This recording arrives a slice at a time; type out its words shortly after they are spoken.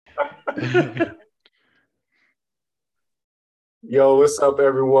Yo, what's up,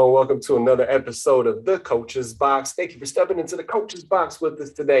 everyone? Welcome to another episode of The Coach's Box. Thank you for stepping into The Coach's Box with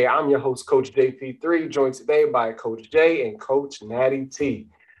us today. I'm your host, Coach JP3, joined today by Coach J and Coach Natty T.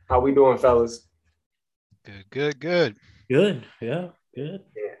 How we doing, fellas? Good. Good. Yeah, good.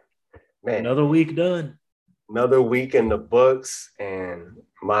 Yeah, man, Another week done. another week in the books, and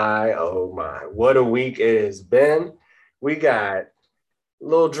oh my, what a week it has been. We got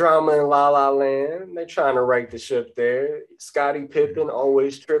little drama in La La Land. They're trying to right the ship there. Scottie Pippen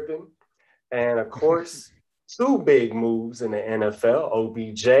always tripping. And of course, two big moves in the NFL,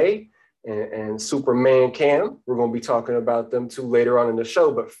 OBJ and Superman Cam. We're going to be talking about them two later on in the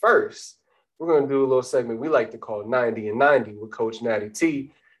show. But first, we're going to do a little segment we like to call 90 and 90 with Coach Natty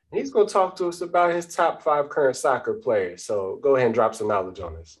T. And he's going to talk to us about his top 5 current soccer players. So go ahead and drop some knowledge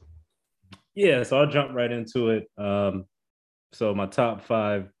on this. Yeah, so I'll jump right into it. So my top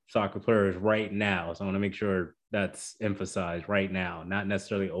 5 soccer players right now. So I want to make sure that's emphasized right now, not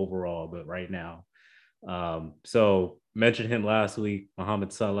necessarily overall, but right now. So mentioned him last week,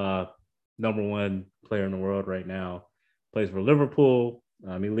 Mohamed Salah, number 1 player in the world right now, plays for Liverpool.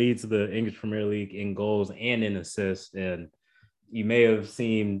 He leads the English Premier League in goals and in assists. And you may have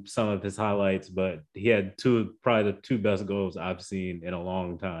seen some of his highlights, but he had probably the 2 best goals I've seen in a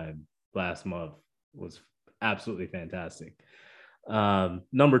long time last month. Was absolutely fantastic.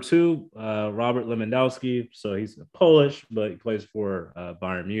 Number 2, Robert Lewandowski. So he's Polish, but he plays for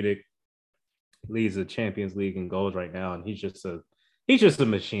Bayern Munich. Leads the Champions League in goals right now, and he's just a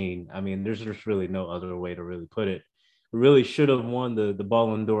machine. I mean, there's just really no other way to really put it. Really should have won the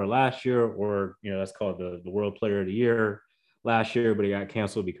Ballon d'Or last year, or that's called the World Player of the Year last year, but he got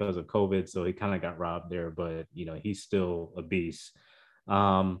canceled because of COVID, so he kind of got robbed there. But he's still a beast.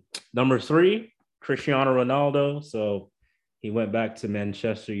 Number 3, Cristiano Ronaldo. So he went back to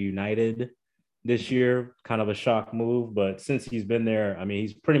Manchester United this year, kind of a shock move. But since he's been there, I mean,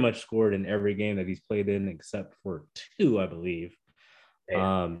 he's pretty much scored in every game that he's played in except for 2, I believe.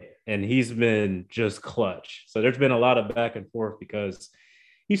 And he's been just clutch. So there's been a lot of back and forth because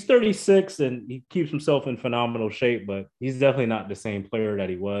he's 36 and he keeps himself in phenomenal shape, but he's definitely not the same player that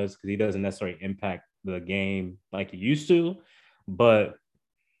he was because he doesn't necessarily impact the game like he used to. But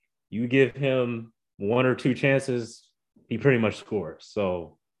you give him 1 or 2 chances, he pretty much scores.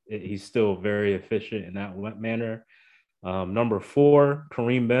 So he's still very efficient in that manner. Number 4,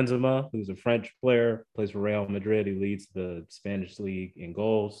 Karim Benzema, who's a French player, plays for Real Madrid. He leads the Spanish league in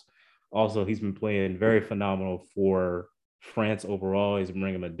goals. Also, he's been playing very phenomenal for France overall. He's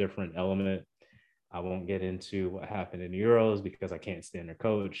bringing a different element. I won't get into what happened in the Euros because I can't stand their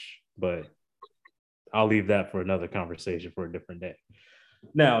coach, but I'll leave that for another conversation for a different day.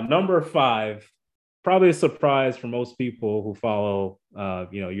 Now, number 5, probably a surprise for most people who follow,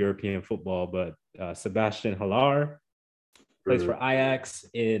 European football, but Sebastian Haller plays for Ajax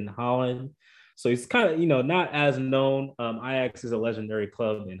in Holland. So he's kind of, not as known. Ajax is a legendary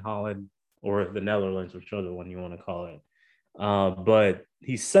club in Holland, or the Netherlands, whichever one you want to call it. But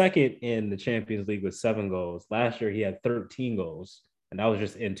he's second in the Champions League with 7 goals. Last year, he had 13 goals, and that was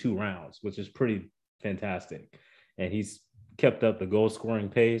just in 2 rounds, which is pretty fantastic. And he's kept up the goal scoring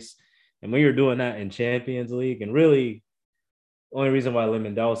pace. And when you're doing that in Champions League, and really the only reason why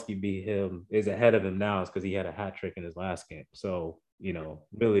Lewandowski beat him is ahead of him now is because he had a hat trick in his last game. So,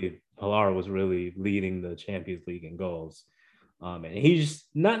 really, Haller was really leading the Champions League in goals. And he's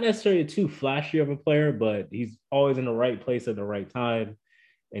not necessarily too flashy of a player, but he's always in the right place at the right time.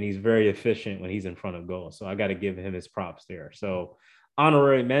 And he's very efficient when he's in front of goal. So I got to give him his props there. So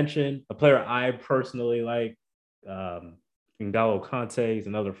honorary mention, a player I personally like, N'Golo Kante. He's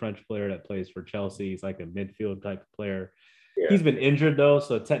another French player that plays for Chelsea. He's like a midfield type of player. Yeah. He's been injured though,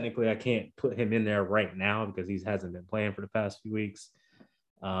 so technically I can't put him in there right now because he hasn't been playing for the past few weeks.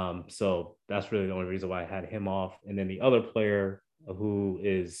 So that's really the only reason why I had him off. And then the other player who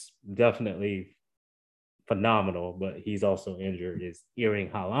is definitely phenomenal, but he's also injured, is Erling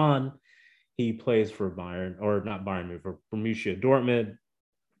Haaland. He plays for Bayern, or not Bayern, for Borussia Dortmund.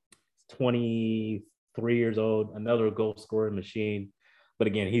 23 years old, another goal scoring machine. But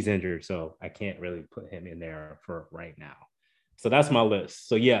again, he's injured, so I can't really put him in there for right now. So that's my list.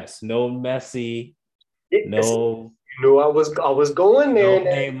 So yes, no Messi, no. I was going there.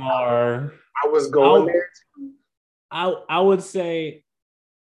 No Neymar. I was going there too. I would say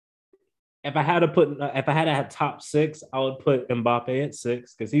if I had to have top 6, I would put Mbappe at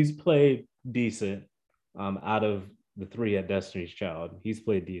 6 because he's played decent. Out of the 3 at Destiny's Child, he's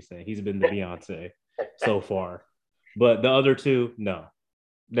played decent. He's been the Beyonce so far. But the other 2, no,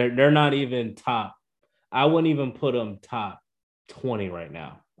 they're not even top. I wouldn't even put them top 20 right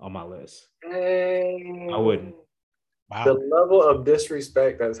now. on my list. Dang. I wouldn't. The Wow. level of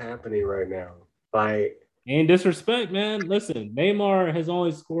disrespect that's happening right now. Like, Ain't disrespect, man. Listen, Neymar has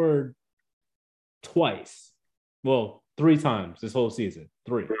only scored twice. Well, 3 times this whole season.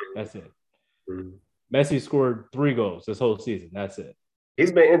 3. That's it. mm, Messi scored 3 goals this whole season. That's it.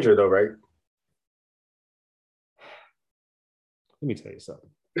 he's been injured though, right? Let me tell you something.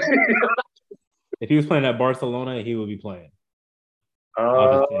 If he was playing at Barcelona, he would be playing.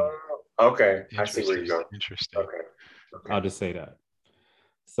 I'll just say that. Okay. I see where you're going. Interesting. Okay. I'll just say that.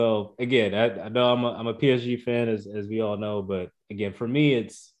 So again, I know I'm a PSG fan, as we all know, but again, for me,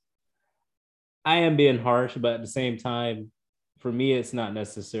 I am being harsh, but at the same time, for me, it's not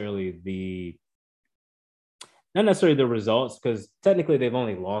necessarily the results, because technically they've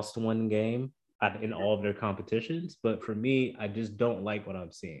only lost 1 game in all of their competitions. But for me, I just don't like what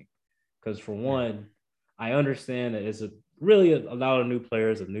I'm seeing, because for one, I understand that it's really a lot of new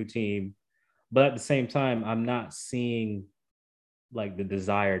players, a new team, but at the same time, I'm not seeing like the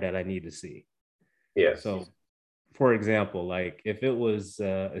desire that I need to see. Yes. So, for example, like if it was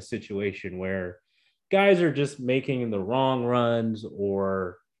a situation where guys are just making the wrong runs,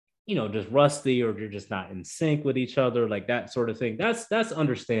 or just rusty, or you're just not in sync with each other, like that sort of thing, that's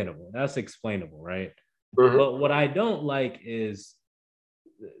understandable, that's explainable, right? Mm-hmm. But what I don't like is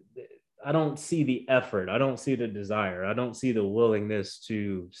I don't see the effort, I don't see the desire, I don't see the willingness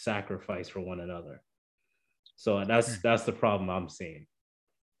to sacrifice for one another. So that's the problem I'm seeing.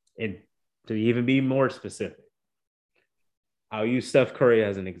 And to even be more specific, I'll use Steph Curry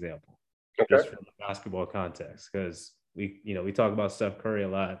as an example, just from the basketball context, because we talk about Steph Curry a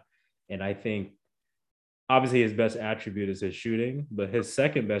lot, and I think obviously his best attribute is his shooting, but his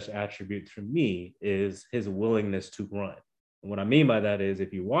second best attribute for me is his willingness to run. And what I mean by that is,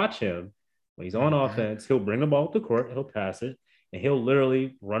 if you watch him when he's on offense, he'll bring the ball up the court, he'll pass it, and he'll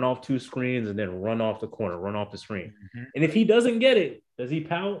literally run off 2 screens and then run off the corner, run off the screen. And if he doesn't get it, does he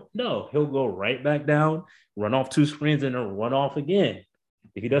pout? No, he'll go right back down, run off 2 screens, and then run off again.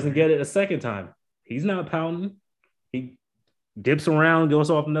 If he doesn't get it a second time, he's not pouting. He dips around, goes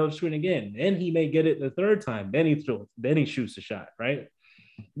off another screen again. Then he may get it the third time. Then he shoots the shot, right?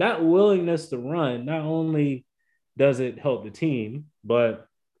 That willingness to run, not only does it help the team, but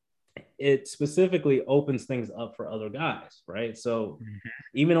it specifically opens things up for other guys, right? So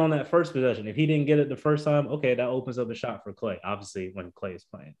even on that first possession, if he didn't get it the first time, okay, that opens up a shot for Clay, obviously, when Clay is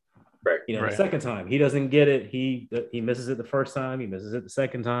playing. Right. The second time, he doesn't get it. He misses it the first time. He misses it the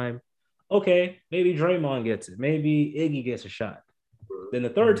second time. Okay, maybe Draymond gets it. Maybe Iggy gets a shot. Then the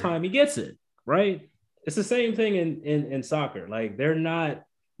third time, he gets it, right? It's the same thing in soccer. Like,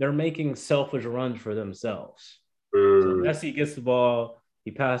 they're making selfish runs for themselves. So Messi gets the ball,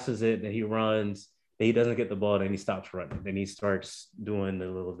 he passes it, and he runs. Then he doesn't get the ball, then he stops running. Then he starts doing the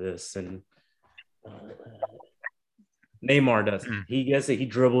little this, and Neymar does it. He gets it, he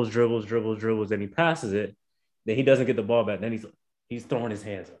dribbles, then he passes it. Then he doesn't get the ball back. Then he's throwing his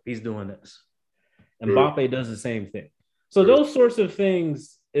hands up. He's doing this. And Mbappe does the same thing. So those sorts of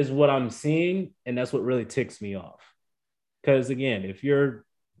things is what I'm seeing, and that's what really ticks me off. Because again, if you're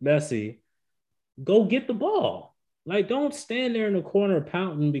Messi, go get the ball. Like, don't stand there in the corner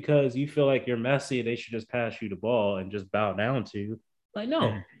pouting because you feel like you're Messi. They should just pass you the ball and just bow down to you. Like,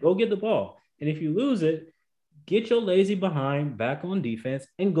 no, go get the ball. And if you lose it, get your lazy behind back on defense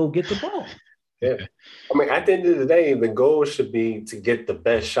and go get the ball. Yeah. I mean, at the end of the day, the goal should be to get the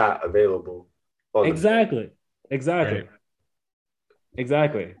best shot available. Exactly. Because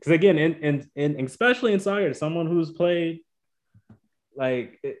again, and especially in soccer, someone who's played,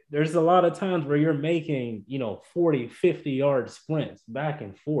 like, there's a lot of times where you're making 40, 50-yard sprints back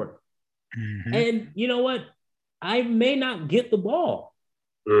and forth, and you know what, I may not get the ball.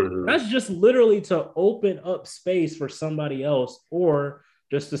 That's just literally to open up space for somebody else, or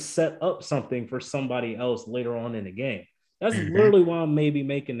just to set up something for somebody else later on in the game. That's literally why I'm maybe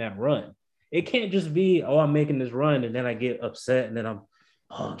making that run. It can't just be, oh, I'm making this run and then I get upset and then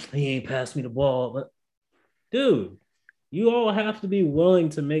he ain't passed me the ball. But dude, you all have to be willing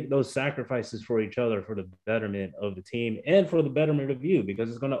to make those sacrifices for each other, for the betterment of the team and for the betterment of you, because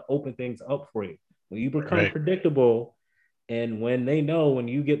it's going to open things up for you. When you become predictable, and when they know when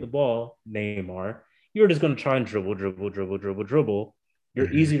you get the ball, Neymar, you're just going to try and dribble.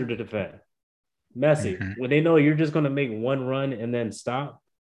 You're easier to defend. Messi, when they know you're just going to make one run and then stop,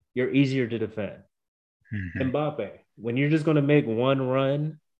 you're easier to defend. Mbappe, when you're just going to make one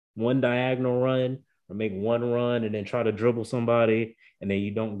run, one diagonal run, or make one run and then try to dribble somebody and then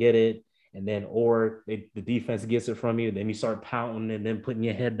you don't get it, and then the defense gets it from you, then you start pouting and then putting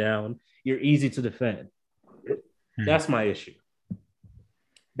your head down, you're easy to defend. That's my issue.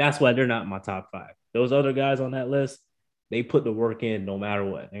 That's why they're not in my top 5. Those other guys on that list, they put the work in no matter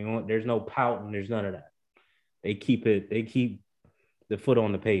what. There's no pouting. There's none of that. They keep the foot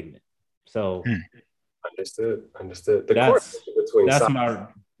on the pavement. So understood. The that's coordination between that's soccer my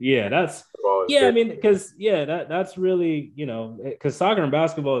that's and basketball is yeah. I very, mean, because that's really because soccer and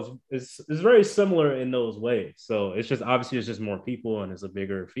basketball is very similar in those ways. So it's just more people and it's a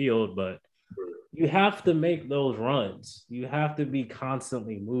bigger field, but you have to make those runs. You have to be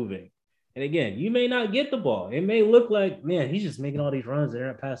constantly moving. And again, you may not get the ball. It may look like, man, he's just making all these runs. They're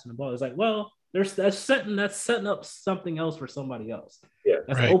not passing the ball. It's like, well, that's setting up something else for somebody else. yeah,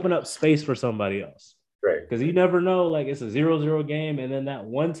 That's Right. open up space for somebody else. right. Because you never know, like it's a 0-0 game, and then that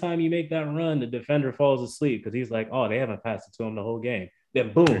one time you make that run, the defender falls asleep because he's like, oh, they haven't passed it to him the whole game.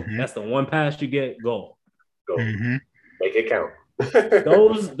 Then boom, that's the one pass you get, goal. Go. Mm-hmm. Make it count.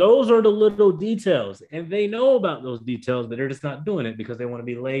 Those are the little details, and they know about those details, but they're just not doing it because they want to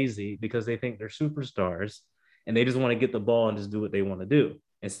be lazy, because they think they're superstars, and they just want to get the ball and just do what they want to do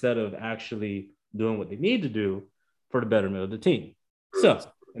instead of actually doing what they need to do for the betterment of the team. So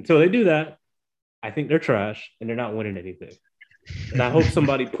until they do that, I think they're trash and they're not winning anything. And I hope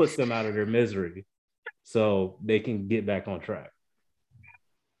somebody puts them out of their misery so they can get back on track.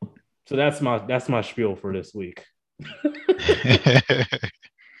 So that's my spiel for this week.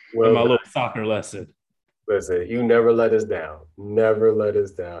 Well, my little soccer lesson. listen, you never let us down. Never let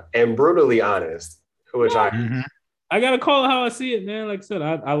us down. And brutally honest, which I gotta call it how I see it, man. Like I said,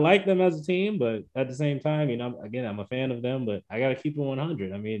 I like them as a team, but at the same time, I'm a fan of them, but I gotta keep it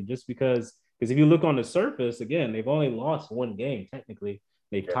 100. I mean, just because if you look on the surface, again, they've only lost one game technically.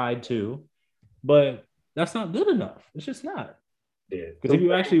 They've tied 2, but that's not good enough. It's just not. Yeah. Because if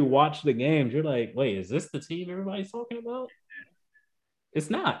you actually watch the games, you're like, wait, is this the team everybody's talking about? It's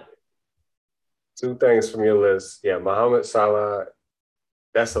not. 2 things from your list. Yeah, Mohamed Salah,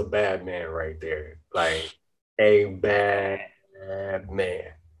 that's a bad man right there. Like a bad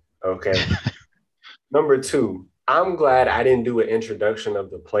man. Okay. Number 2, I'm glad I didn't do an introduction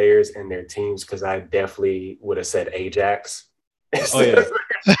of the players and their teams because I definitely would have said Ajax. Oh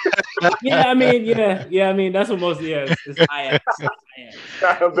yeah. I mean, that's what most, it's Ajax.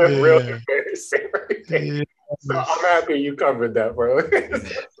 That would have been real embarrassing right there. Yeah. So I'm happy you covered that, bro.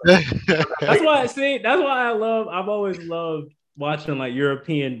 That's why I've always loved watching like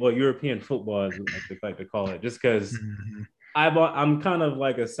European football, as they like to call it, just because I'm kind of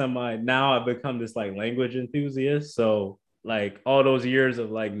like now I've become this like language enthusiast. So like all those years of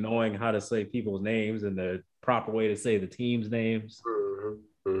like knowing how to say people's names and the proper way to say the team's names.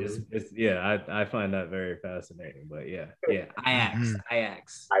 I find that very fascinating. But yeah,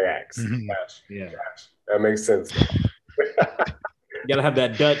 Ajax. Gosh, yeah, gosh. That makes sense. You gotta have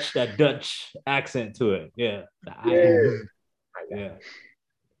that Dutch accent to it. Yeah, yeah.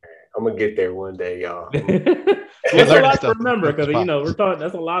 I'm gonna get there one day, y'all. It's a lot to remember because we're talking.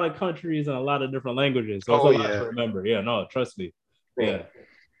 That's a lot of countries and a lot of different languages, so it's a lot to remember. Yeah, no, trust me. Yeah.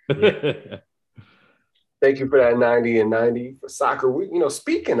 Thank you for that 90 and 90 for soccer.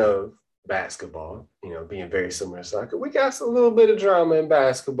 Speaking of basketball, being very similar to soccer, we got a little bit of drama in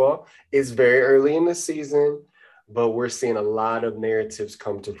basketball. It's very early in the season, but we're seeing a lot of narratives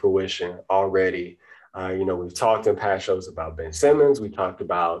come to fruition already. We've talked in past shows about Ben Simmons. We talked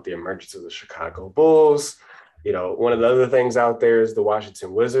about the emergence of the Chicago Bulls. One of the other things out there is the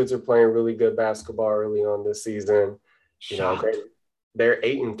Washington Wizards are playing really good basketball early on this season. They're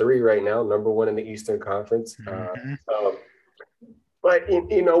 8-3 right now, number 1 in the Eastern Conference. But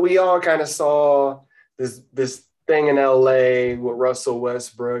we all kind of saw this thing in LA with Russell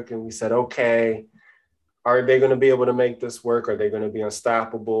Westbrook, and we said, okay, are they going to be able to make this work? Are they going to be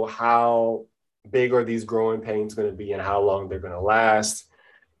unstoppable? How big are these growing pains going to be, and how long they're going to last?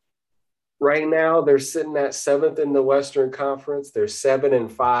 Right now, they're sitting at 7th in the Western Conference. They're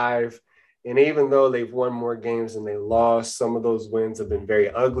 7-5. And even though they've won more games than they lost, some of those wins have been very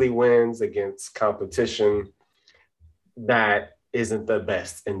ugly wins against competition that isn't the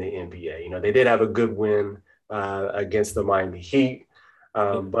best in the NBA. They did have a good win against the Miami Heat.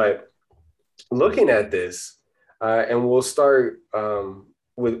 But looking at this, and we'll start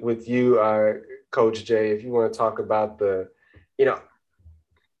with you, Coach Jay, if you want to talk about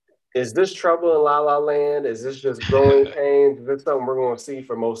is this trouble in La La Land? Is this just growing pains? Is this something we're going to see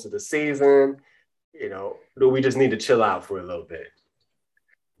for most of the season? Do we just need to chill out for a little bit?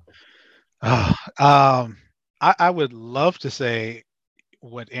 I would love to say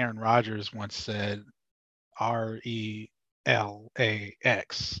what Aaron Rodgers once said, RELAX.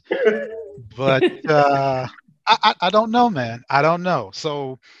 But I don't know, man. I don't know.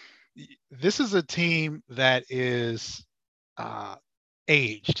 So this is a team that is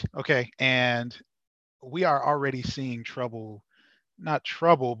aged. Okay. And we are already seeing trouble, not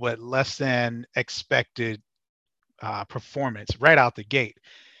trouble, but less than expected performance right out the gate.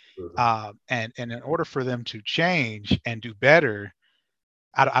 And in order for them to change and do better,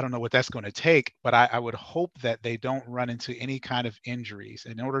 I don't know what that's going to take, but I would hope that they don't run into any kind of injuries.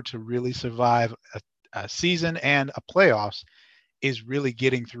 In order to really survive a season and a playoffs is really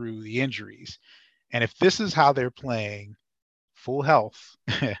getting through the injuries. And if this is how they're playing, full health,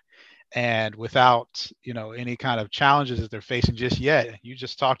 and without any kind of challenges that they're facing just yet, you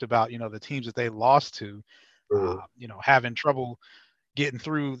just talked about the teams that they lost to, having trouble getting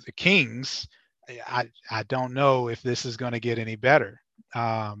through the Kings. I don't know if this is going to get any better.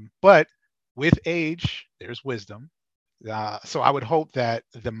 But with age, there's wisdom. So I would hope that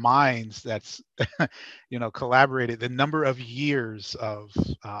the minds that's collaborated, the number of years of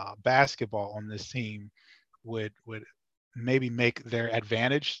basketball on this team would maybe make an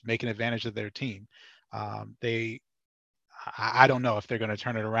advantage of their team. I don't know if they're going to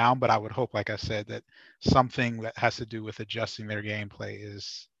turn it around, but I would hope, like I said, that something that has to do with adjusting their gameplay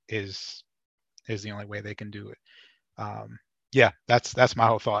is the only way they can do it. Yeah, that's my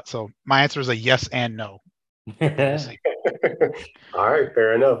whole thought. So my answer is a yes and no. We'll see. All right,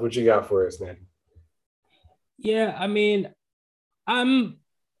 fair enough. What you got for us, man? Yeah, I mean, I'm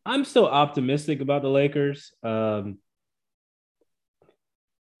still optimistic about the Lakers.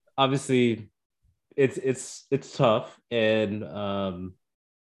 Obviously, it's tough, and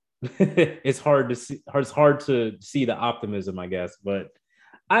it's hard to see. It's hard to see the optimism, I guess. But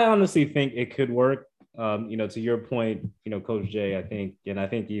I honestly think it could work. To your point, Coach J, I think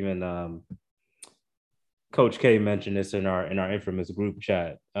even Coach K mentioned this in our infamous group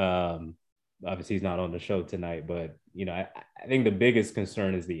chat. Obviously, he's not on the show tonight, but I think the biggest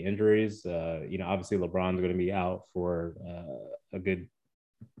concern is the injuries. Obviously LeBron's going to be out for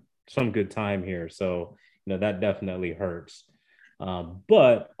some good time here, so that definitely hurts.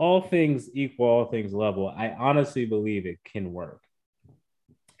 But all things equal, all things level, I honestly believe it can work,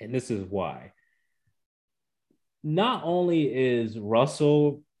 and this is why. Not only is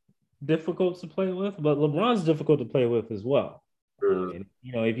Russell difficult to play with, but LeBron's difficult to play with as well. And,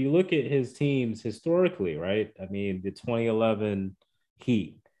 if you look at his teams historically, right? I mean, the 2011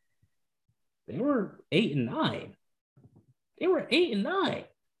 Heat, they were 8-9. They were 8-9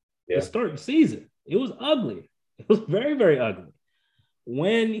 to start the season. It was ugly. It was very, very ugly.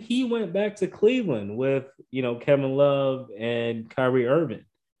 When he went back to Cleveland with, Kevin Love and Kyrie Irving,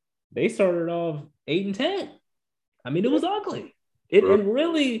 they started off 8-10. I mean, it was ugly. It was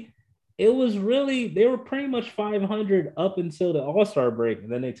really, they were pretty much 500 up until the All-Star break,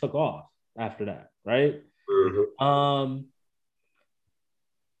 and then they took off after that, right?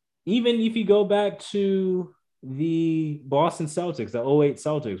 Even if you go back to the Boston Celtics, the 2008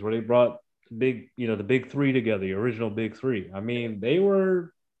 Celtics, where they brought the big three together, the original big three. I mean, they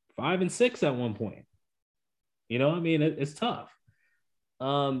were 5-6 at one point. It's tough.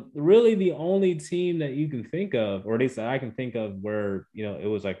 Really the only team that you can think of, or at least that I can think of, where it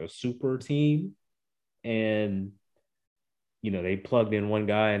was like a super team and they plugged in one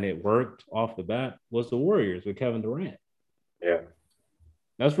guy and it worked off the bat, was the Warriors with Kevin Durant. Yeah,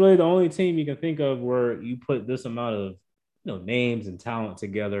 that's really the only team you can think of where you put this amount of names and talent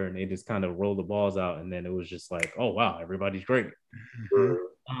together and they just kind of roll the balls out, and then it was just like, oh wow, everybody's great.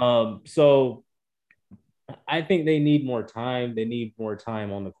 So I think they need more time. They need more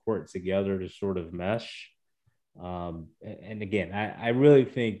time on the court together to sort of mesh. And again, I really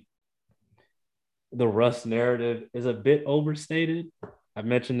think the Russ narrative is a bit overstated. I've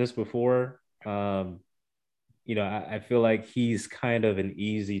mentioned this before. I feel like he's kind of an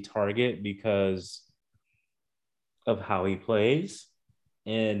easy target because of how he plays.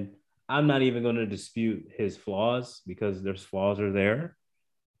 And I'm not even going to dispute his flaws, because there's flaws are there.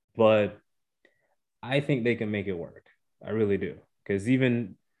 But I think they can make it work. I really do. Because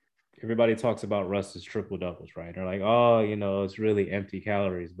even everybody talks about Russ's triple doubles, right? They're like, oh, it's really empty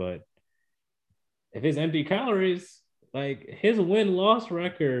calories. But if it's empty calories, like his win-loss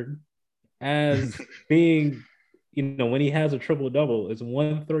record as being, when he has a triple double, is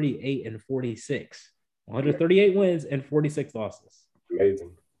 138-46. 138 wins and 46 losses.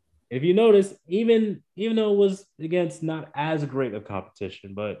 Amazing. If you notice, even though it was against not as great of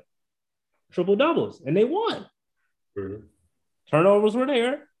competition, but triple doubles, and they won. Turnovers were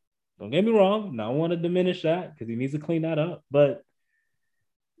there. Don't get me wrong. I don't want to diminish that because he needs to clean that up. But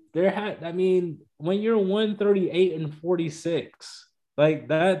when you're 138-46, like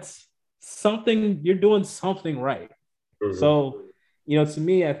that's something, you're doing something right. So, to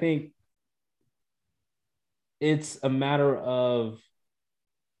me, I think it's a matter of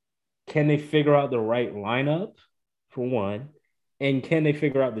can they figure out the right lineup for one? And can they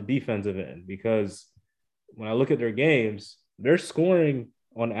figure out the defensive end? Because when I look at their games, they're scoring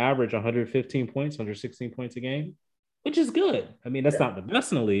on average 115 points, 116 points a game, which is good. I mean, that's not the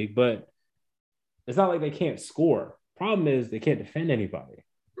best in the league, but it's not like they can't score. Problem is they can't defend anybody.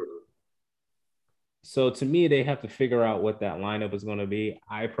 So to me, they have to figure out what that lineup is going to be.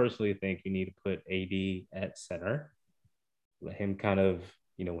 I personally think you need to put AD at center. Let him kind of,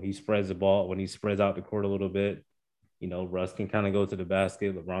 when he spreads the ball, when he spreads out the court a little bit, Russ can kind of go to the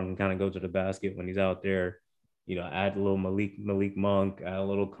basket. LeBron can kind of go to the basket when he's out there. Add a little Malik Monk, add a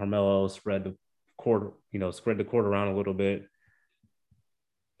little Carmelo, spread the court around a little bit.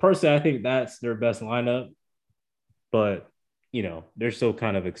 Personally, I think that's their best lineup, but they're still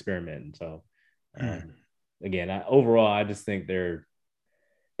kind of experimenting. So again, overall, I just think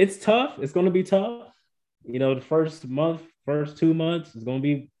it's tough. It's going to be tough. The first 2 months is going to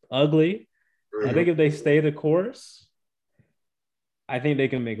be ugly. I think if they stay the course, I think they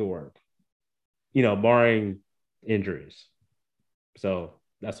can make it work, barring injuries. So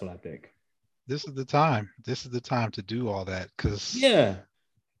that's what I think. This is the time. This is the time to do all that because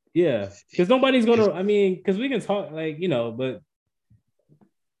because nobody's gonna. Because we can talk but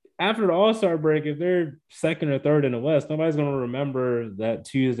after the All-Star break, if they're second or third in the West, nobody's gonna remember that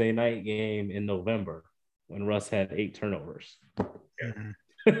Tuesday night game in November when Russ had 8 turnovers.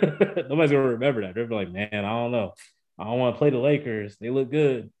 Nobody's gonna remember that. They're like, man, I don't know. I don't want to play the Lakers. They look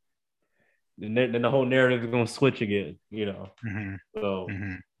good. And then the whole narrative is gonna switch again. So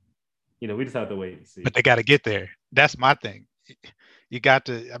we just have to wait and see. But they got to get there. That's my thing. You got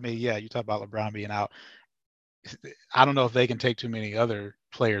to. You talk about LeBron being out. I don't know if they can take too many other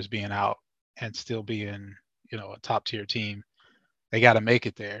players being out and still be in, a top tier team. They got to make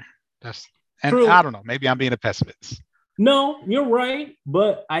it there. True. I don't know. Maybe I'm being a pessimist. No, you're right.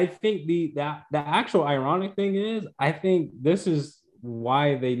 But I think the actual ironic thing is, I think this is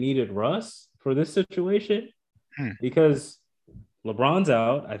why they needed Russ for this situation, because LeBron's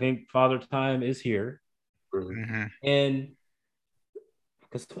out. I think Father Time is here, and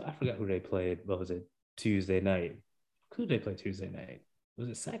because I forgot who they played. What was it? Tuesday night. Who did they play Tuesday night? Was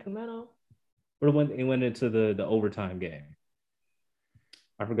it Sacramento? Or when it went into the overtime game?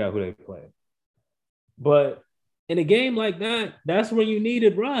 I forgot who they played. But in a game like that, that's where you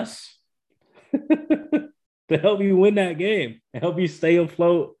needed Russ to help you win that game and help you stay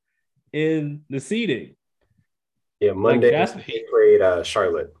afloat in the seeding. Yeah, Monday they played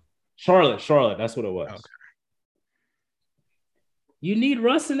Charlotte. Charlotte, that's what it was. Okay. You need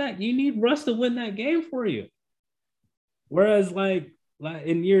Russ in that. You need Russ to win that game for you. Whereas, like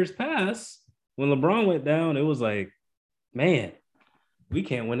in years past, when LeBron went down, it was like, man, we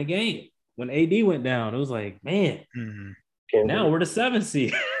can't win a game. When AD went down, it was like, man, now we're the 7th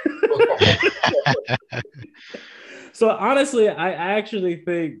seed. So honestly, I actually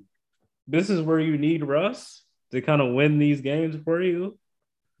think this is where you need Russ to kind of win these games for you.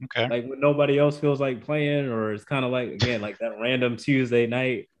 Okay. Like when nobody else feels like playing, or it's kind of like, again, like that random Tuesday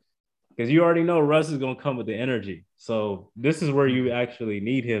night, because you already know Russ is going to come with the energy. So this is where you actually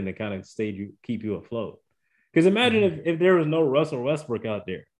need him to kind of keep you afloat. Because imagine if there was no Russell Westbrook out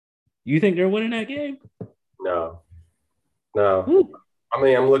there, you think they're winning that game? No. Woo.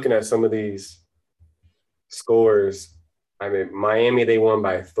 I'm looking at some of these scores. Miami, they won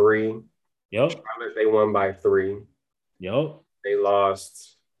by 3. Yep. Charlotte, they won by 3. Yep. They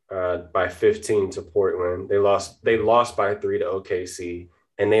lost by 15 to Portland. They lost by 3 to OKC,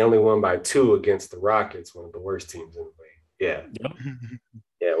 and they only won by 2 against the Rockets, one of the worst teams in the league. Yeah. Yep.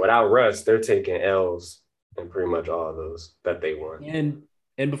 Yeah, without Russ, they're taking L's in pretty much all of those that they won.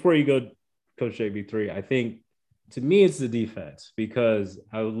 And before you go, Coach JB3, I think to me it's the defense, because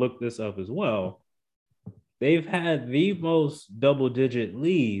I looked this up as well. They've had the most double-digit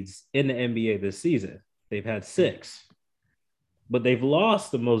leads in the NBA this season. They've had 6. But they've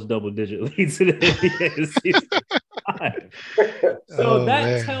lost the most double-digit leads in the NBA this season. 5. So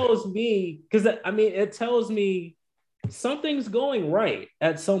that tells me, because it tells me something's going right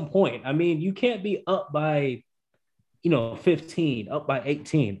at some point. You can't be up by, 15, up by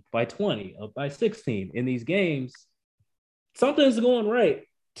 18, by 20, up by 16 in these games. Something's going right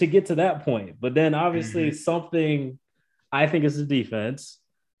to get to that point. But then obviously something, I think, is the defense.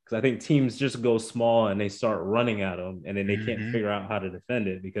 I think teams just go small and they start running at them, and then they can't figure out how to defend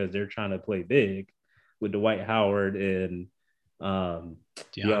it because they're trying to play big with Dwight Howard and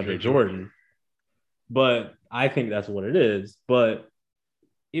DeAndre Jordan. But I think that's what it is. But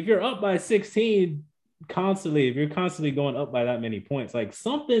if you're up by 16 constantly, if you're constantly going up by that many points, like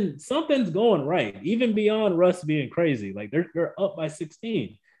something's going right, even beyond Russ being crazy. Like they're up by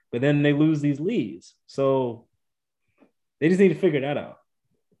 16. but then they lose these leads. So they just need to figure that out.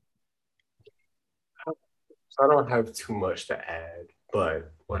 I don't have too much to add,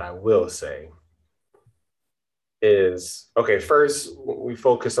 but what I will say is, okay, first we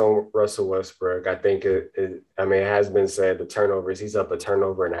focus on Russell Westbrook. I think it has been said the turnovers, he's up a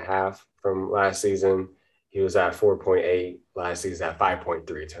turnover and a half from last season. He was at 4.8 last season, at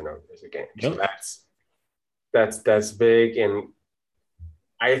 5.3 turnovers a game. Yep. So that's big. And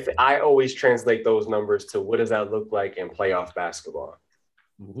I always translate those numbers to what does that look like in playoff basketball?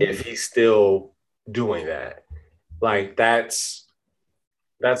 Mm-hmm. If he's still doing that, like that's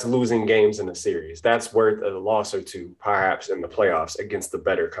losing games in a series. That's worth a loss or two, perhaps, in the playoffs against the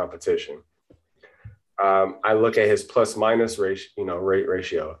better competition. I look at his plus minus ratio, rate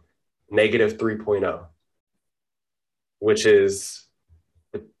ratio, negative 3.0, which is,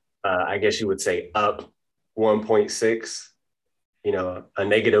 I guess you would say, up 1.6. A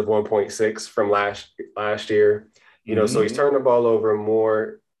negative 1.6 from last year. So he's turned the ball over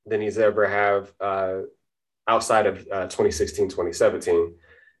more than he's ever have outside of 2016, 2017.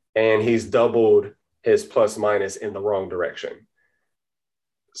 And he's doubled his plus minus in the wrong direction.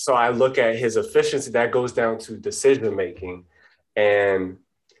 So I look at his efficiency, that goes down to decision making. And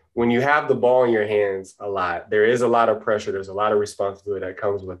when you have the ball in your hands a lot, there is a lot of pressure. There's a lot of responsibility that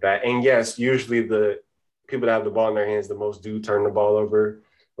comes with that. And yes, usually the people that have the ball in their hands the most do turn the ball over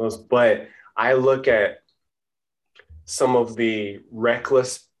most. But I look at some of the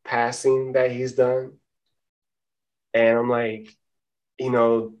reckless passing that he's done, and I'm like,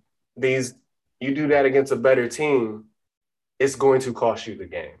 you do that against a better team, it's going to cost you the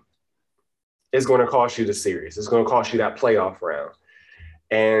game. It's going to cost you the series. It's going to cost you that playoff round.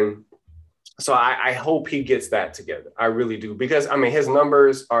 And so I hope he gets that together. I really do. Because, his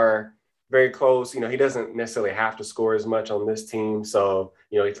numbers are very close. He doesn't necessarily have to score as much on this team. So,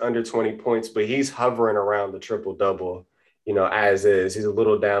 he's under 20 points, but he's hovering around the triple-double, as is. He's a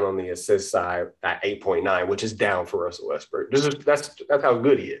little down on the assist side at 8.9, which is down for Russell Westbrook. That's how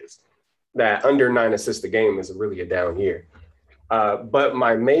good he is. That under 9 assists a game is really a down year. But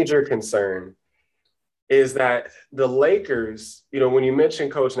my major concern is that the Lakers, when you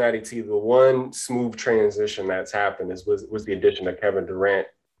mentioned Coach Natty T, the one smooth transition that's happened was the addition of Kevin Durant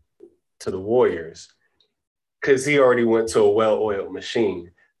to the Warriors, because he already went to a well-oiled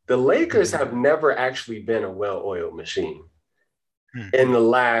machine. The Lakers have never actually been a well-oiled machine in the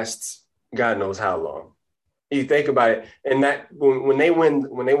last God knows how long. You think about it, and that when they won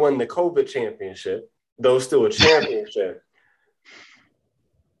the COVID championship, though still a championship,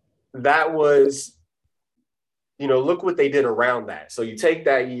 that was, look what they did around that. So you take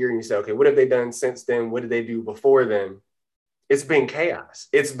that year and you say, okay, what have they done since then? What did they do before then? It's been chaos.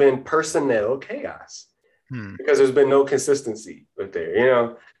 It's been personnel chaos because there's been no consistency with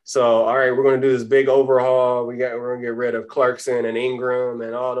there, So, all right, we're going to do this big overhaul. We're going to get rid of Clarkson and Ingram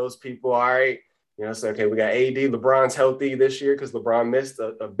and all those people. All right. So, okay, we got AD. LeBron's healthy this year because LeBron missed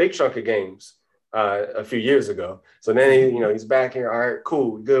a big chunk of games a few years ago. So then, he's back here. All right,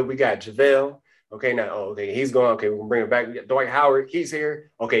 cool, good. We got JaVale. Okay, now, okay, he's going. Okay, we're going to bring him back. We got Dwight Howard, he's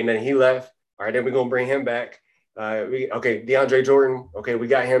here. Okay, then he left. All right, then we're going to bring him back. DeAndre Jordan. Okay, we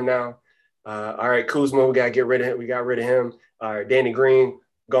got him now. All right, Kuzma, we got to get rid of him. We got rid of him. All right, Danny Green,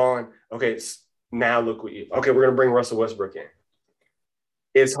 gone. Okay, now look what okay, we're going to bring Russell Westbrook in.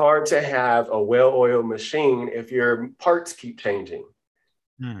 It's hard to have a well-oiled machine if your parts keep changing.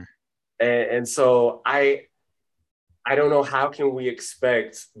 And so I don't know, how can we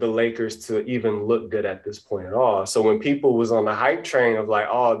expect the Lakers to even look good at this point at all? So when people was on the hype train of like,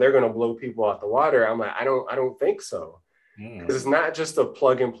 oh, they're going to blow people out the water, I'm like, I don't think so. Because it's not just a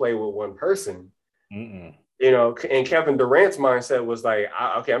plug and play with one person. And Kevin Durant's mindset was like,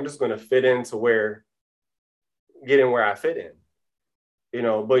 okay, I'm just going to fit into get in where I fit in.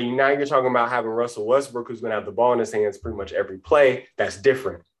 But now you're talking about having Russell Westbrook, who's going to have the ball in his hands pretty much every play. That's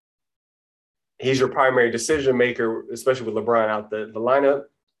different. He's your primary decision maker, especially with LeBron out the lineup.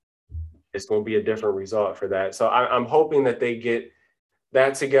 It's going to be a different result for that. So I'm hoping that they get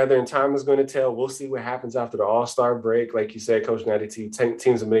that together, and time is going to tell. We'll see what happens after the All-Star break. Like you said, Coach Natty T,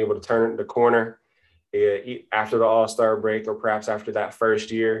 teams have been able to turn the corner after the All-Star break, or perhaps after that first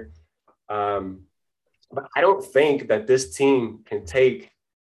year. But I don't think that this team can take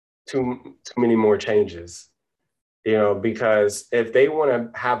too many more changes, because if they want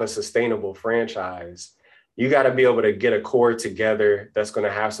to have a sustainable franchise, you got to be able to get a core together that's going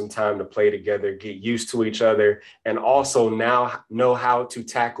to have some time to play together, get used to each other, and also now know how to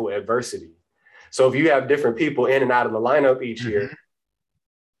tackle adversity. So if you have different people in and out of the lineup each year,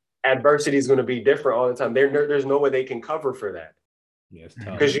 adversity is going to be different all the time. There's no way they can cover for that. Yeah, it's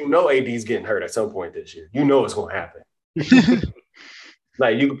tough. Because AD's getting hurt at some point this year. You know it's going to happen.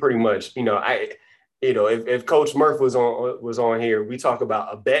 Like you can pretty much, if Coach Murph was on here, we talk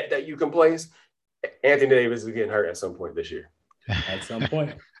about a bet that you can place. Anthony Davis is getting hurt at some point this year. At some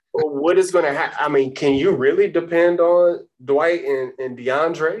point. Well, what is going to happen? I mean, can you really depend on Dwight and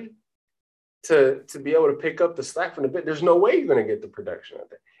DeAndre to be able to pick up the slack from the bench? There's no way you're going to get the production of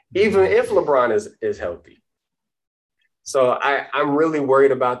that, even if LeBron is healthy. So I'm really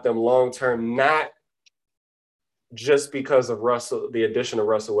worried about them long term, not just because of the addition of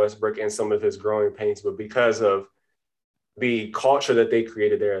Russell Westbrook and some of his growing pains, but because of the culture that they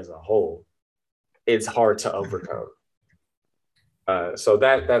created there as a whole. It's hard to overcome. So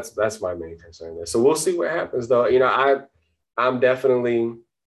that's my main concern there. So we'll see what happens, though. I'm definitely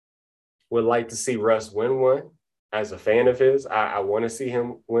would like to see Russ win one. As a fan of his, I want to see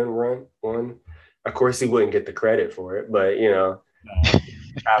him win one. Of course, he wouldn't get the credit for it, but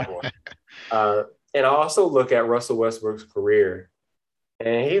have one. And I also look at Russell Westbrook's career,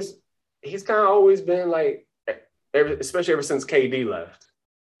 and he's kind of always been like, especially ever since KD left,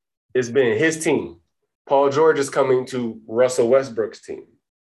 it's been his team. Paul George is coming to Russell Westbrook's team.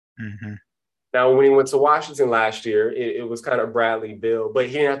 Mm-hmm. Now, when he went to Washington last year, it was kind of Bradley Beal, but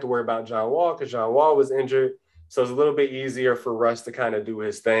he didn't have to worry about John Wall because John Wall was injured. So it's a little bit easier for Russ to kind of do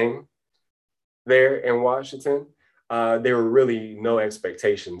his thing there in Washington. There were really no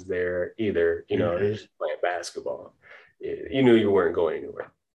expectations there either. They're just playing basketball. You knew you weren't going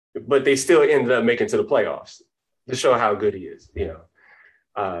anywhere. But they still ended up making it to the playoffs to show how good he is,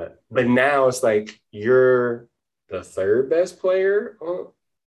 But now it's like you're the third best player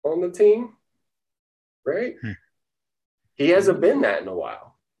on the team, right? He hasn't been that in a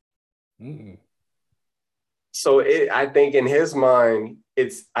while. Mm-hmm. So I think in his mind,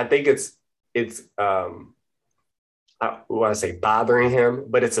 it's bothering him,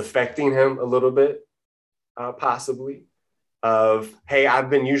 but it's affecting him a little bit, possibly. Of, hey, I've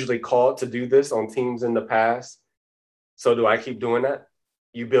been usually called to do this on teams in the past. So do I keep doing that?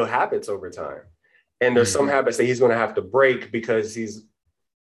 You build habits over time. And there's some habits that he's going to have to break because he's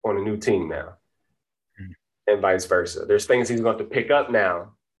on a new team now. And vice versa. There's things he's going to have to pick up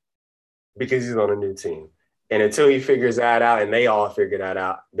now because he's on a new team. And until he figures that out and they all figure that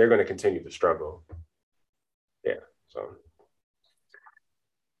out, they're going to continue to struggle. Yeah. So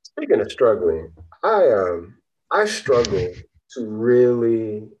speaking of struggling, I struggle to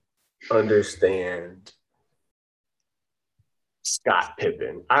really understand Scott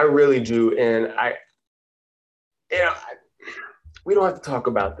Pippen. I really do. And we don't have to talk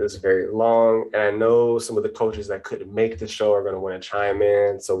about this very long. And I know some of the coaches that couldn't make the show are going to want to chime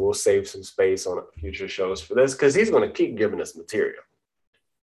in. So we'll save some space on future shows for this because he's going to keep giving us material.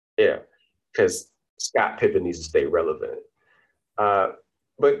 Yeah, because Scott Pippen needs to stay relevant.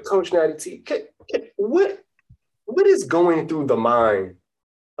 But Coach Natty T, what is going through the mind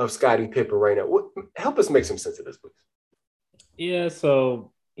of Scottie Pippen right now? Help us make some sense of this, please. Yeah,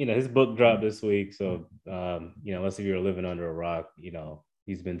 so his book dropped this week. So unless if you're living under a rock,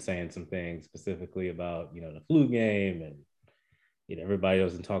 he's been saying some things specifically about the flu game, and everybody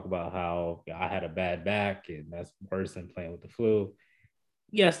doesn't talk about how I had a bad back and that's worse than playing with the flu.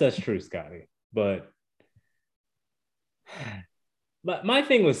 Yes, that's true, Scottie. But my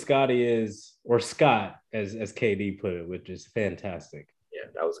thing with Scottie is, or Scott, as KD put it, which is fantastic.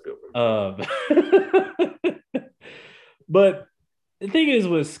 Yeah, that was a good one. But the thing is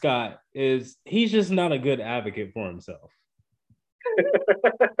with Scott is he's just not a good advocate for himself.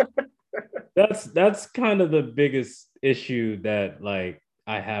 That's kind of the biggest issue that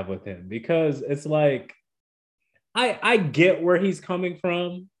I have with him, because it's like I get where he's coming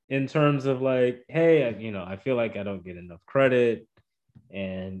from in terms of hey, I feel like I don't get enough credit.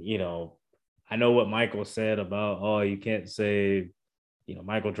 And, I know what Michael said about, you can't say,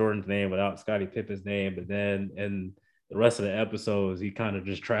 Michael Jordan's name without Scottie Pippen's name. But then in the rest of the episodes, he kind of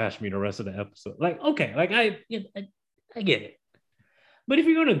just trashed me the rest of the episode. Okay, I get it. But if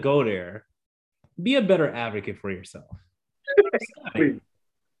you're going to go there, be a better advocate for yourself.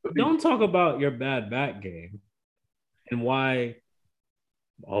 Don't talk about your bad back game and why,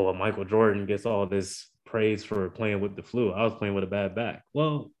 Michael Jordan gets all this praise for playing with the flu. I was playing with a bad back.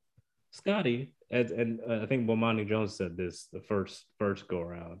 Well, Scottie, and I think Bomani Jones said this the first go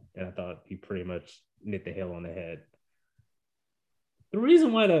around, and I thought he pretty much hit the nail on the head. The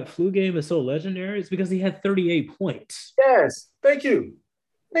reason why that flu game is so legendary is because he had 38 points. Yes, thank you.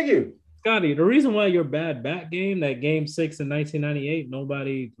 Scottie, the reason why your bad back game, that game 6 in 1998,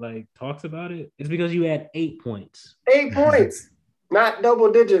 nobody talks about it, is because you had 8 points. 8 points, not double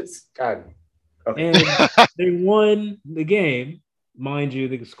digits. God. Okay. And they won the game mind you,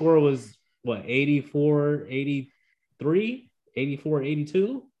 the score was what, 84, 83, 84,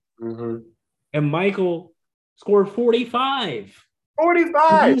 82? Mm-hmm. And Michael scored 45.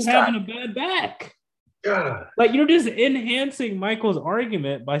 45. You having a bad back. God. Like, you're just enhancing Michael's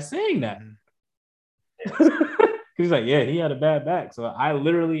argument by saying that. He's like, yeah, he had a bad back. So I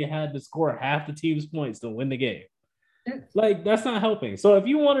literally had to score half the team's points to win the game. Like, that's not helping. So if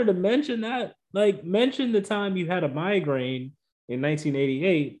you wanted to mention that, like, mention the time you had a migraine in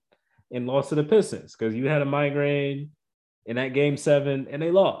 1988 and lost to the Pistons because you had a migraine in that game 7 and they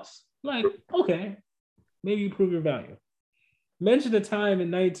lost. Like, okay, maybe you prove your value. Mention the time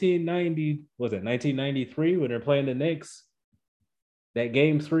in 1993 when they're playing the Knicks, that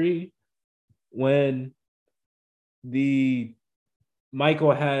game 3 when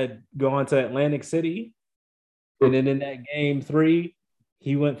Michael had gone to Atlantic City, and then in that game 3,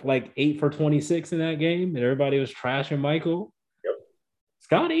 he went for like 8 for 26 in that game, and everybody was trashing Michael. Yep.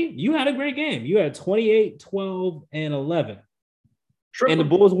 Scottie, you had a great game. You had 28, 12, and 11. Triple. And the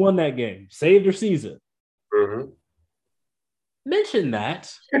Bulls won that game, saved their season. Mm-hmm. Mention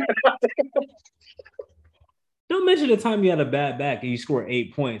that. Don't mention the time you had a bad back and you scored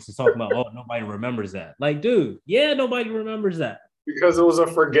 8 points and talking about, oh, nobody remembers that. Like, dude, yeah, nobody remembers that. Because it was a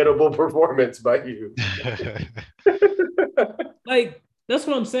forgettable performance by you. Like, that's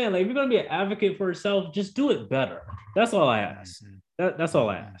what I'm saying. Like, if you're going to be an advocate for yourself, just do it better. That's all I ask. That's all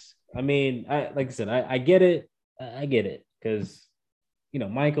I ask. I mean, like I said, I get it. I get it. Because, you know,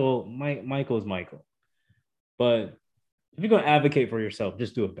 Michael's Michael. But if you're going to advocate for yourself,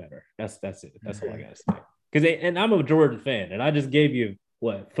 just do it better. That's it. That's all I got to say. And I'm a Jordan fan, and I just gave you,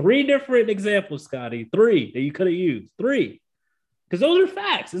 3 different examples, Scottie. 3 that you could have used. 3. Because those are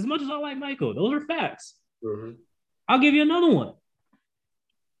facts. As much as I like Michael, those are facts. Mm-hmm. I'll give you another one.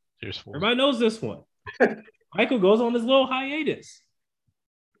 Here's 4. Everybody knows this one. Michael goes on this little hiatus.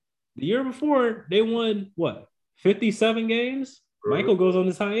 The year before, they won, 57 games? Mm-hmm. Michael goes on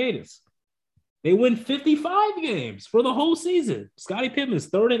this hiatus. They win 55 games for the whole season. Scottie Pippen's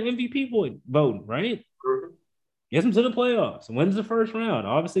third in MVP voting, right? Mm-hmm. Gets him to the playoffs, wins the first round.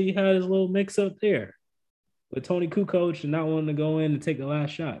 Obviously, he had his little mix-up there with Tony Kukoc and not wanting to go in and take the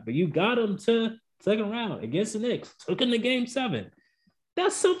last shot. But you got him to second round against the Knicks. Took him to game 7.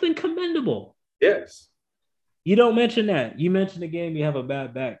 That's something commendable. Yes. You don't mention that. You mention the game you have a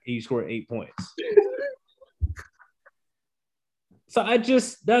bad back and you score 8 points. So I'm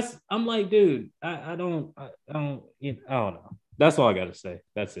like, dude, I don't know. That's all I got to say.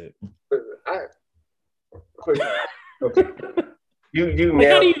 That's it. Okay. You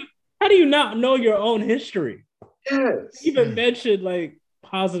like, how do you not know your own history? Yes. You even mentioned like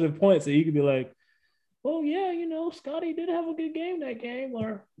positive points that you could be like, oh yeah, Scottie did have a good game that game,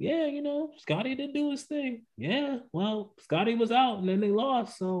 or yeah, Scottie did do his thing. Yeah, well, Scottie was out and then they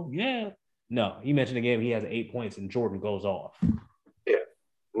lost, so yeah. No, you mentioned the game he has 8 points and Jordan goes off. Yeah.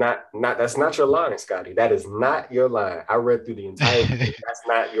 Not that's not your line, Scottie. That is not your line. I read through the entire thing. That's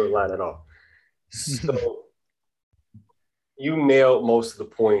not your line at all. So you nailed most of the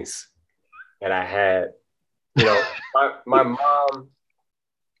points that I had. My mom,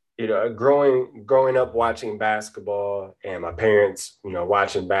 growing up watching basketball and my parents,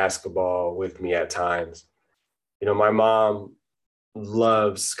 watching basketball with me at times. My mom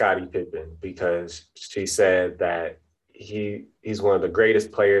loves Scottie Pippen because she said that he's one of the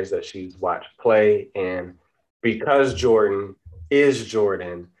greatest players that she's watched play. And because Jordan is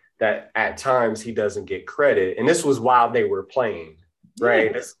Jordan, that at times he doesn't get credit. And this was while they were playing, right?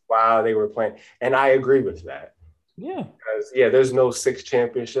 Yeah. This is while they were playing. And I agree with that. Yeah. Because, there's no 6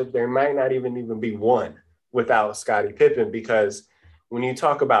 championships. There might not even be one without Scottie Pippen, because when you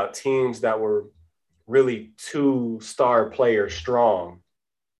talk about teams that were really 2-star players strong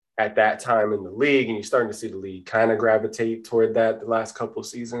at that time in the league, and you're starting to see the league kind of gravitate toward that the last couple of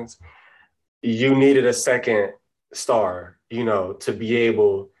seasons, you needed a second star, to be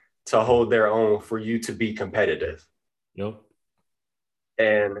able to hold their own for you to be competitive. Yep.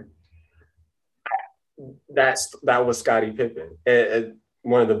 And that was Scottie Pippen.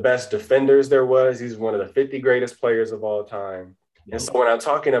 One of the best defenders there was. He's one of the 50 greatest players of all time. Yep. And so when I'm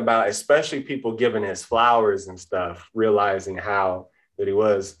talking about, especially people giving his flowers and stuff, realizing how good he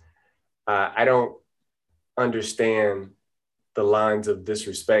was, I don't understand the lines of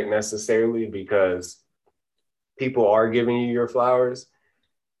disrespect necessarily, because people are giving you your flowers.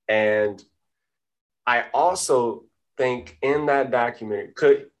 And I also think in that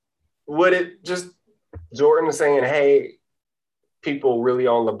documentary, would it just Jordan saying, hey, people really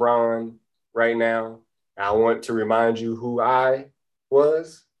on LeBron right now, I want to remind you who I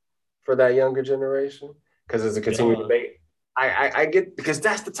was for that younger generation, because it's a continued debate. I get, because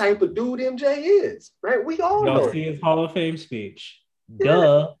that's the type of dude MJ is, right? We all Y'all know. see his Hall of Fame speech.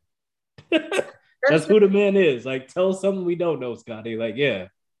 Yeah. Duh. That's who the man is. Like, tell something we don't know, Scotty. Like, yeah,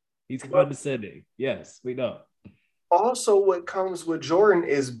 he's condescending. Yes, we know. Also, what comes with Jordan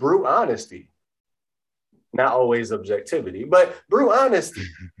is brute honesty. Not always objectivity, but brute honesty.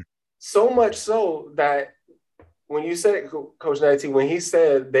 So much so that when you said it, Coach 19, when he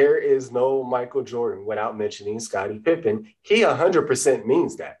said there is no Michael Jordan without mentioning Scottie Pippen, he 100%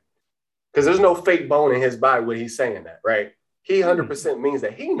 means that. Because there's no fake bone in his body when he's saying that, right? He 100% means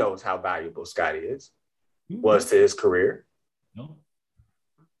that he knows how valuable Scottie was to his career. No.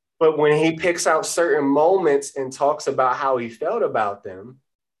 But when he picks out certain moments and talks about how he felt about them,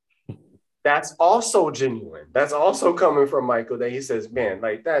 that's also genuine. That's also coming from Michael, that he says, man,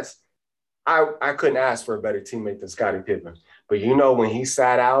 like I couldn't ask for a better teammate than Scottie Pippen. But when he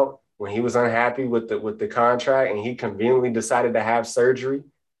sat out, when he was unhappy with the contract and he conveniently decided to have surgery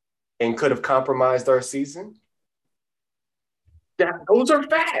and could have compromised our season, those are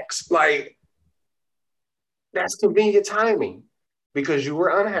facts. Like, that's convenient timing because you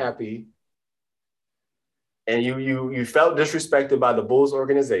were unhappy and you felt disrespected by the Bulls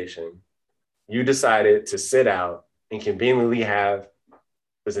organization. You decided to sit out and conveniently have,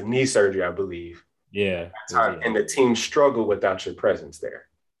 was a knee surgery, I believe. Yeah. And the team struggled without your presence there.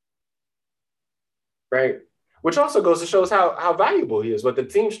 Right? Which also goes to show us how valuable he is. But the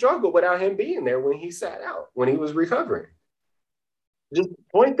team struggled without him being there when he sat out, when he was recovering. Just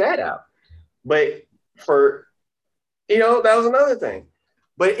point that out. But that was another thing.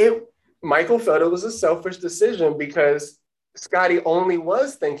 But Michael felt it was a selfish decision because Scottie only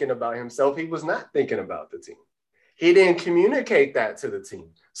was thinking about himself. He was not thinking about the team. He didn't communicate that to the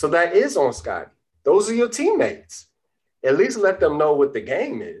team. So that is on Scottie. Those are your teammates. At least let them know what the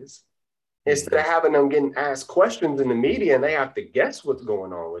game is. Instead of having them getting asked questions in the media and they have to guess what's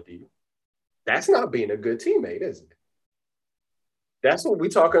going on with you. That's not being a good teammate, is it? That's what we're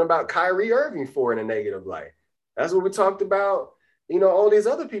talking about Kyrie Irving for in a negative light. That's what we talked about, all these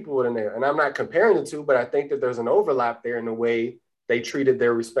other people in there. And I'm not comparing the two, but I think that there's an overlap there in the way they treated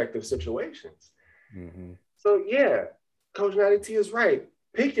their respective situations. Mm-hmm. So, yeah, Coach Natty T is right.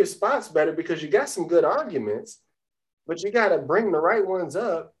 Pick your spots better because you got some good arguments, but you got to bring the right ones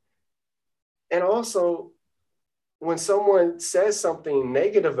up. And also, when someone says something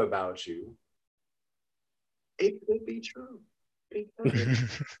negative about you, it could be true.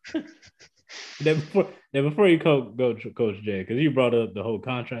 Before you go Coach Jay, because you brought up the whole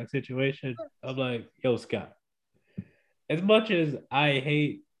contract situation, I'm like, yo, Scott, as much as I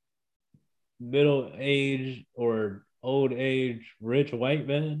hate middle-aged or old-age rich white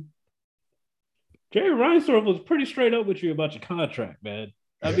men, Jerry Reinsdorf was pretty straight up with you about your contract, man.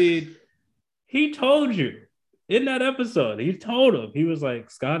 I mean, he told you in that episode, he told him, he was like,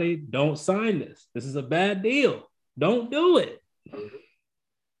 Scotty, don't sign this. This is a bad deal. Don't do it.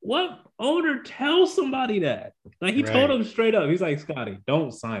 What owner tells somebody that? Like, he told him straight up. He's like, Scotty,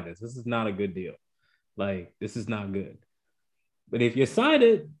 don't sign this. This is not a good deal. Like, this is not good. But if you sign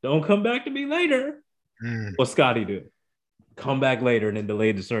it, don't come back to me later. What Scotty do? Come back later and then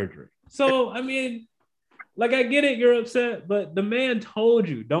delay the surgery. So, I mean, like, I get it, you're upset, but the man told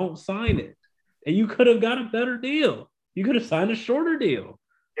you, don't sign it. And you could have got a better deal. You could have signed a shorter deal.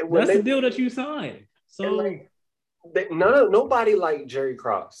 That's the deal that you signed. So nobody liked Jerry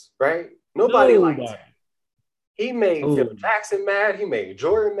Cross, right? Nobody liked him. He made Phil Jackson mad. He made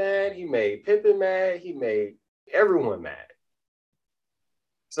Jordan mad. He made Pippen mad. He made everyone mad.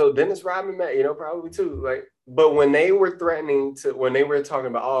 So Dennis Rodman mad, probably too. Like, but when they were when they were talking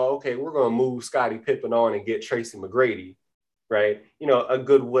about, oh, okay, we're going to move Scottie Pippen on and get Tracy McGrady, right? A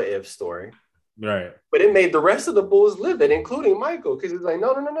good what if story. Right. But it made the rest of the Bulls live it, including Michael, because he's like,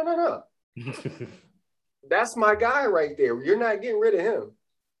 no. That's my guy right there. You're not getting rid of him.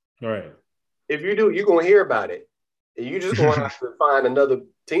 Right. If you do, you're going to hear about it. And you're just going to have to find another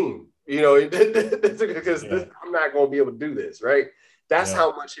team, because I'm not going to be able to do this, right? That's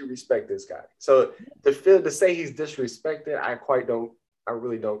how much he respects this guy. So to say he's disrespected, I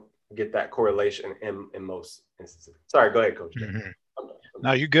really don't get that correlation in most instances. Sorry, go ahead, Coach.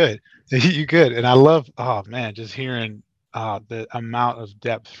 No, you're good. You're good. And I love, just hearing the amount of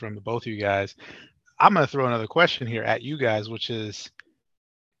depth from the both of you guys. I'm going to throw another question here at you guys, which is,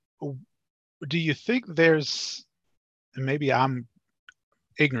 do you think there's, and maybe I'm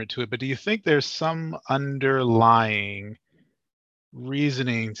ignorant to it, but do you think there's some underlying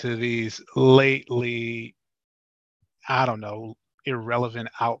reasoning to these lately, I don't know, irrelevant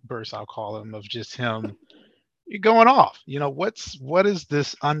outbursts, I'll call them, of just him going off? What is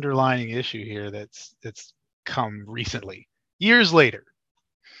this underlying issue here that's come recently? Years later.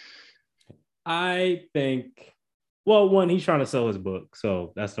 I think, well, one, he's trying to sell his book,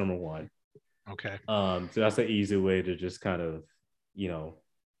 so that's number one. Okay. So that's an easy way to just kind of,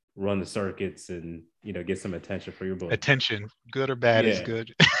 run the circuits and get some attention for your book. Attention, good or bad is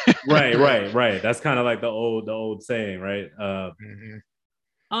good. right. That's kind of like the old saying, right?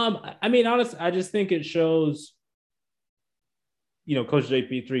 I mean, honestly, I just think it shows. Coach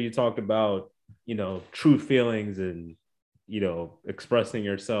JP3, you talked about true feelings and expressing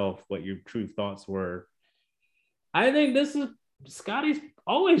yourself, what your true thoughts were. I think this is Scottie's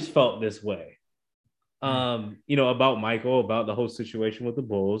always felt this way. About Michael, about the whole situation with the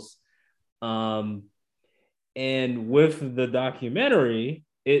Bulls. And with the documentary,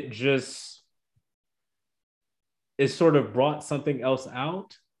 it sort of brought something else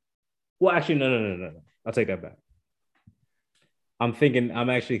out. Well, actually, no. I'll take that back. I'm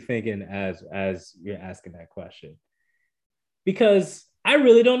actually thinking as you're asking that question, because I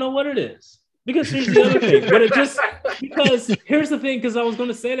really don't know what it is. Because here's the other thing, here's the thing, because I was going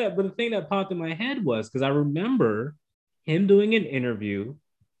to say that, but the thing that popped in my head was, because I remember him doing an interview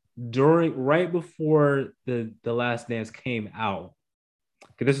right before the Last Dance came out.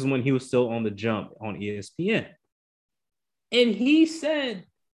 Because this is when he was still on the jump on ESPN. And he said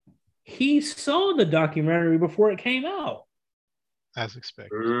he saw the documentary before it came out. As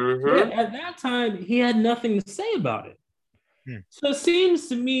expected. Yeah, at that time, he had nothing to say about it. So it seems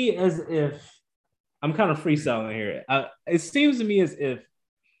to me as if, I'm kind of freestyling here. It seems to me as if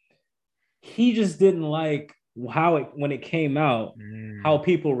he just didn't like when it came out, how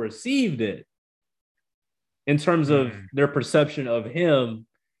people received it in terms of their perception of him,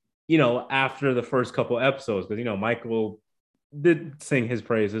 after the first couple episodes. Because, Michael did sing his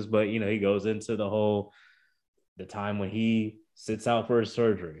praises, but, he goes into the time when he sits out for his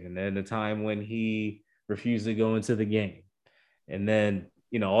surgery, and then the time when he refused to go into the game. And then,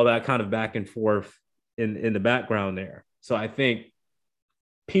 all that kind of back and forth in the background there. So I think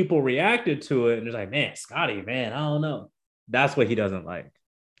people reacted to it and they're like, man, Scottie, man, I don't know. That's what he doesn't like.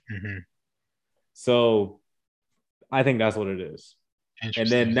 So I think that's what it is. And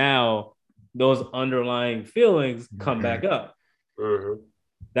then now those underlying feelings come back up.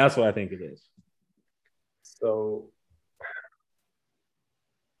 That's what I think it is. So,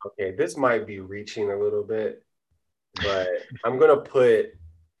 okay, this might be reaching a little bit, but I'm going to put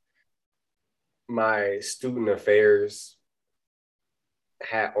my student affairs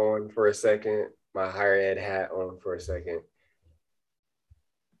hat on for a second, my higher ed hat on for a second.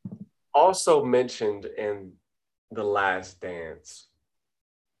 Also mentioned in The Last Dance,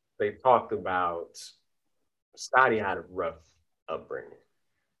 they talked about Scottie had a rough upbringing.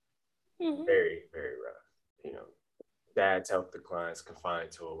 Very, very rough. Dad's health declines,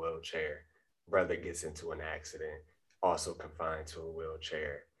 confined to a wheelchair. Brother gets into an accident, also confined to a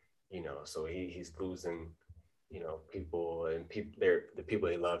wheelchair. So he's losing, people, and the people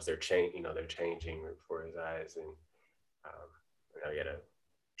he loves, they're changing before his eyes. And he had a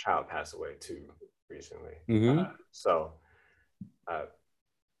child pass away too recently. So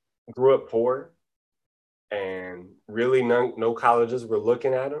grew up poor, and really no colleges were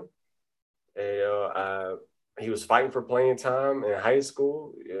looking at him. He was fighting for playing time in high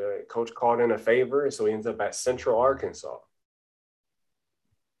school. Coach called in a favor, so he ends up at Central Arkansas,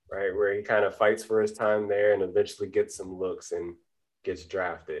 right, where he kind of fights for his time there and eventually gets some looks and gets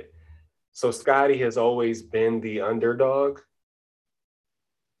drafted. So Scottie has always been the underdog.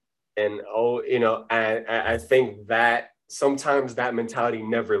 And, I think that sometimes that mentality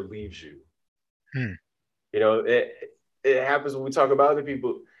never leaves you. It happens when we talk about other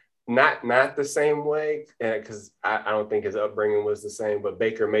people. Not the same way, because I don't think his upbringing was the same, but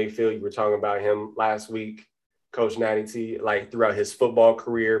Baker Mayfield, you were talking about him last week, Coach Natty T, like throughout his football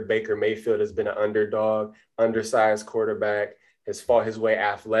career, Baker Mayfield has been an underdog, undersized quarterback, has fought his way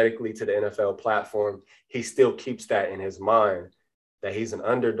athletically to the NFL platform. He still keeps that in his mind that he's an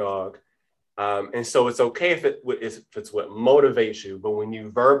underdog. And so it's okay if it's what motivates you, but when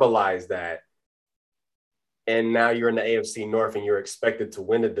you verbalize that, and now you're in the AFC North and you're expected to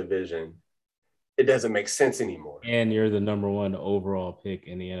win the division, it doesn't make sense anymore. And you're the number one overall pick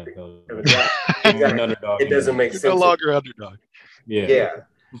in the NFL. Exactly. It doesn't make sense. No longer underdog. Yeah.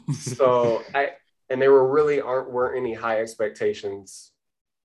 So there weren't any high expectations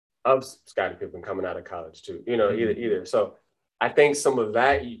of Scottie Pippen coming out of college too. Either. So I think some of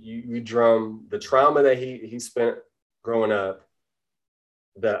that you drum the trauma that he spent growing up,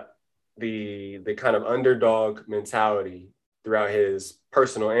 the kind of underdog mentality throughout his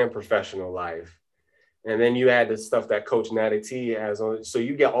personal and professional life. And then you add the stuff that Coach Natty T has on. So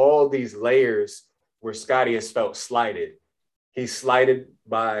you get all these layers where Scottie has felt slighted. He's slighted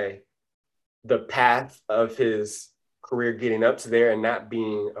by the path of his career getting up to there and not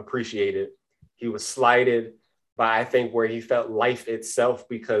being appreciated. He was slighted by, I think, where he felt life itself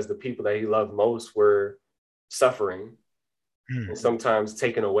because the people that he loved most were suffering and sometimes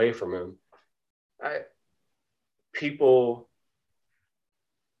taken away from him. People,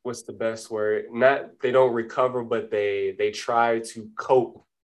 what's the best word? Not they don't recover, but they try to cope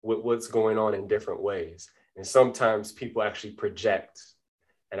with what's going on in different ways. And sometimes people actually project.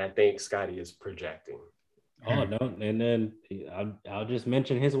 And I think Scottie is projecting. Oh, no. And then I'll just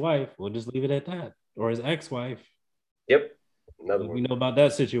mention his wife. We'll just leave it at that. Or his ex-wife. Yep. Another we know about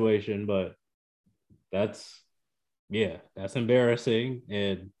that situation, but that's embarrassing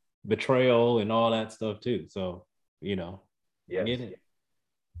and betrayal and all that stuff too. So, yes. Get it.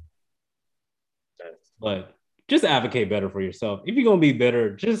 But just advocate better for yourself. If you're going to be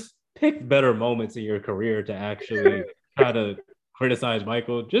better, just pick better moments in your career to actually try to criticize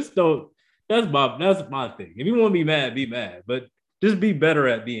Michael. Just don't. That's my thing. If you want to be mad, but just be better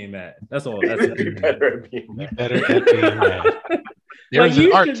at being mad. That's all. That's be better at being mad. Like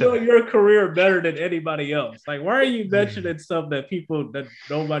you should know your career better than anybody else. Like, why are you mentioning stuff that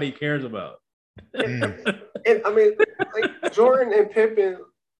nobody cares about? And I mean, like Jordan and Pippen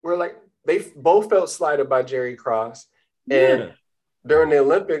were like, they both felt slighted by Jerry Cross. And during the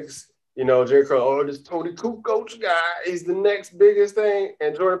Olympics, Jerry Cross, this Tony Kukoc guy, he's the next biggest thing.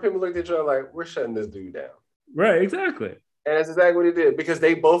 And Jordan Pippen looked at each other like, we're shutting this dude down. Right, exactly. And that's exactly what he did because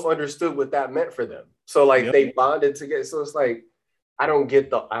they both understood what that meant for them. So they bonded together. So it's like, I don't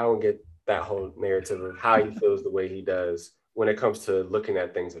get that whole narrative of how he feels the way he does when it comes to looking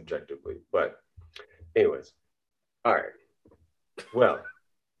at things objectively. But anyways, all right. Well,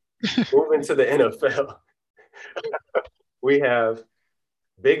 moving to the NFL, we have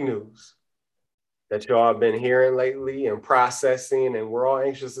big news that y'all have been hearing lately and processing, and we're all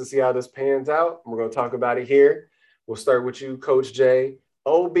anxious to see how this pans out. We're going to talk about it here. We'll start with you, Coach J.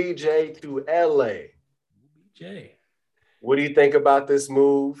 OBJ to LA. OBJ. What do you think about this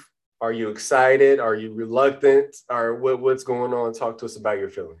move? Are you excited? Are you reluctant? Or what's going on? Talk to us about your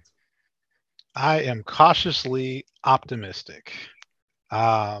feelings. I am cautiously optimistic.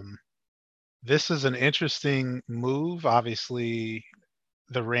 This is an interesting move. Obviously,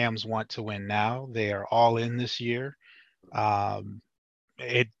 the Rams want to win now. They are all in this year.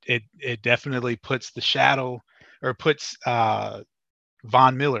 It definitely puts the shadow or puts Von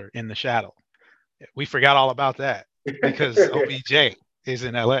Miller in the shadow. We forgot all about that because OBJ is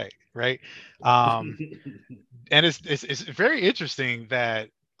in LA, right? And it's very interesting that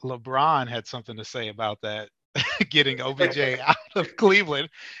LeBron had something to say about that, getting OBJ out of Cleveland,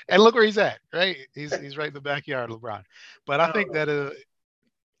 and look where he's at, right? He's right in the backyard of LeBron. But I think that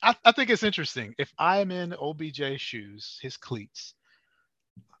I think it's interesting. If I'm in OBJ's shoes, his cleats,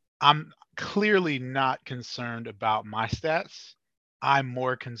 I'm clearly not concerned about my stats. I'm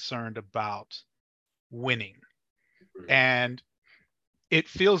more concerned about winning. And it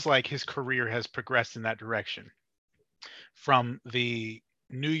feels like his career has progressed in that direction. From the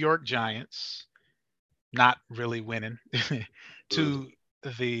New York Giants, not really winning, to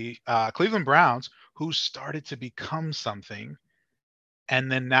the Cleveland Browns, who started to become something,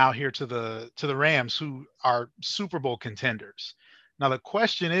 and then now here to the Rams, who are Super Bowl contenders. Now the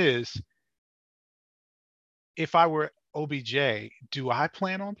question is, if I were OBJ, do I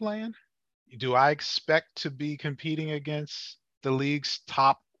plan on playing? Do I expect to be competing against the league's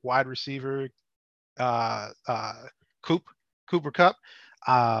top wide receiver, Cooper Kupp,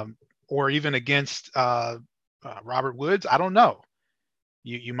 or even against Robert Woods? I don't know.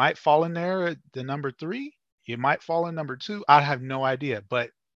 You might fall in there at the number 3. You might fall in number 2. I have no idea. But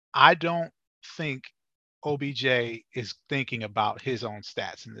I don't think OBJ is thinking about his own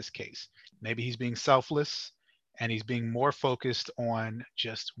stats in this case. Maybe he's being selfless and he's being more focused on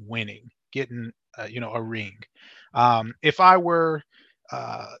just winning, getting a ring. If I were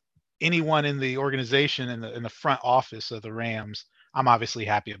anyone in the organization in the front office of the Rams, I'm obviously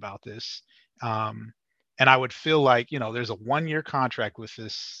happy about this. And I would feel like, there's a 1-year contract with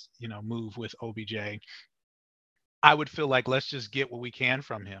this, move with OBJ. I would feel like, let's just get what we can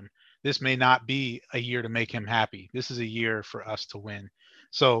from him. This may not be a year to make him happy. This is a year for us to win.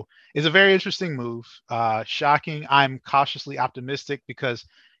 So it's a very interesting move. Shocking. I'm cautiously optimistic because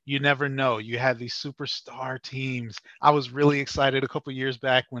you never know. You have these superstar teams. I was really excited a couple years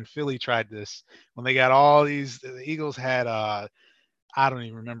back when Philly tried this, when they got all these. The Eagles had I don't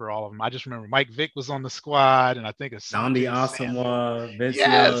even remember all of them. I just remember Mike Vick was on the squad, and I think of Nnamdi Asomugha, Vince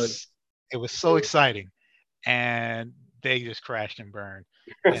Young. It was so exciting, and they just crashed and burned.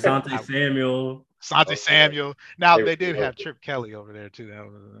 Asante Samuel. Asante Samuel. Now they did have Trip Kelly over there too.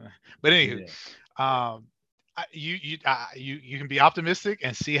 But anywho, you can be optimistic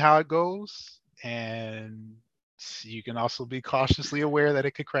and see how it goes, and you can also be cautiously aware that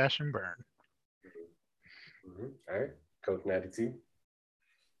it could crash and burn. All right, Coach Natty T.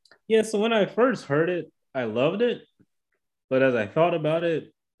 Yeah, so when I first heard it, I loved it, but as I thought about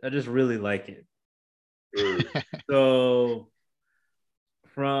it, I just really like it. So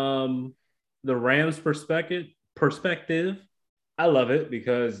from the Rams perspective, I love it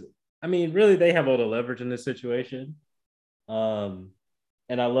because I mean, really, they have all the leverage in this situation. And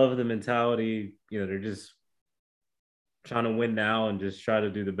I love the mentality, they're just trying to win now and just try to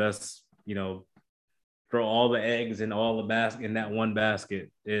do the best, throw all the eggs in all the in that one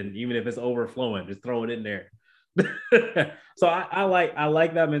basket. And even if it's overflowing, just throw it in there. So I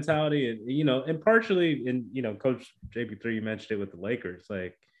like that mentality, and and partially Coach JP3, you mentioned it with the Lakers,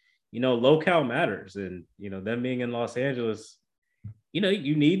 like locale matters, and them being in Los Angeles,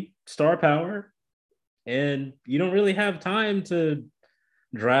 you need star power, and you don't really have time to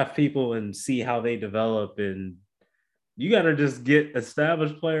draft people and see how they develop, and you got to just get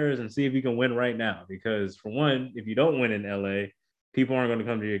established players and see if you can win right now, because for one, if you don't win in LA, people aren't going to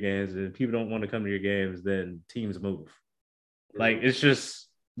come to your games, and if people don't want to come to your games, then teams move. Like, it's just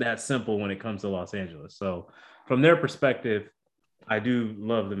that simple when it comes to Los Angeles. So from their perspective, I do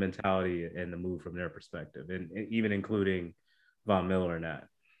love the mentality and the move from their perspective, and even including Von Miller in that.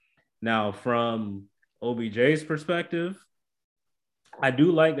 Now, from OBJ's perspective, I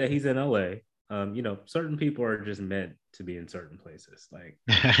do like that he's in LA. Certain people are just meant to be in certain places. Like,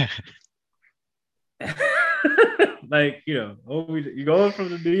 like, you're going from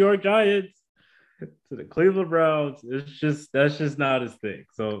the New York Giants to the Cleveland Browns. That's just not his thing.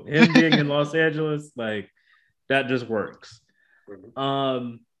 So him being in Los Angeles, like, that just works.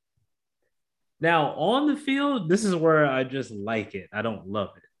 Now on the field, this is where I just like it. I don't love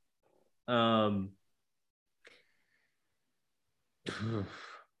it.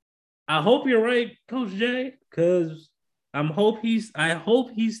 I hope you're right, Coach J, because I hope he's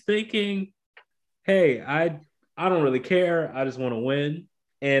thinking, hey, I don't really care. I just want to win.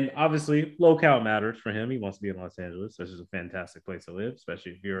 And obviously, locale matters for him. He wants to be in Los Angeles. This is a fantastic place to live,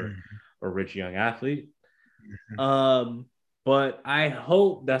 especially if you're a rich young athlete. But I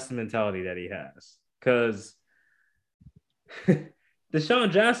hope that's the mentality that he has, because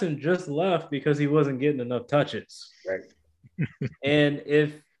Deshaun Jackson just left because he wasn't getting enough touches. Right. And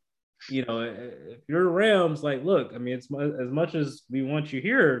if you're Rams, like, look, I mean, it's as much as we want you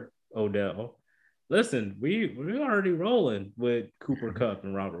here, Odell. Listen, we're already rolling with Cooper Kupp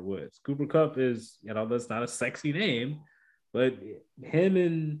and Robert Woods. Cooper Kupp is, that's not a sexy name, but him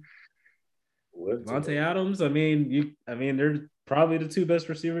and Devontae Adams, I mean, they're probably the two best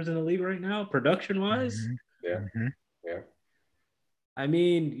receivers in the league right now, production-wise. Yeah. I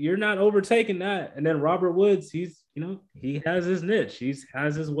mean, you're not overtaking that. And then Robert Woods, he's, he has his niche. He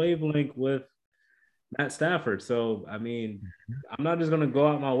has his wavelength with Matt Stafford. So, I mean, I'm not just going to go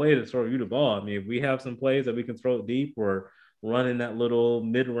out my way to throw you the ball. I mean, if we have some plays that we can throw it deep, or running that little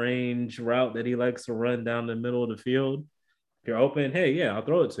mid-range route that he likes to run down the middle of the field, if you're open, hey, yeah, I'll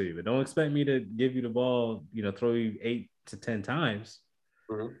throw it to you. But don't expect me to give you the ball, throw you 8 to 10 times.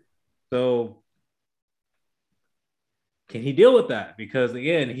 So can he deal with that? Because,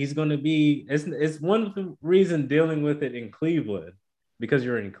 again, he's going to be – it's one reason dealing with it in Cleveland, because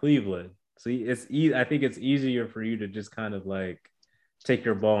you're in Cleveland. So I think it's easier for you to just kind of like take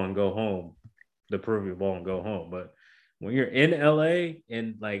your ball and go home, the proverbial ball and go home. But when you're in LA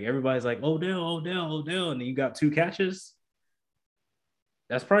and like everybody's like, Odell, and then you got 2 catches,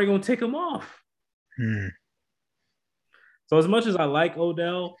 that's probably going to tick him off. So as much as I like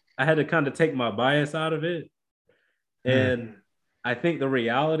Odell, I had to kind of take my bias out of it. And I think the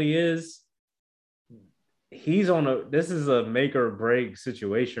reality is this is a make or break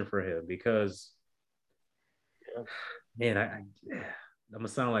situation for him, because, man, I'm going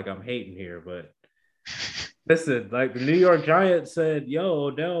to sound like I'm hating here, but listen, like the New York Giants said, yo,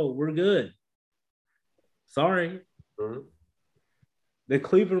 Odell, we're good. Sorry. The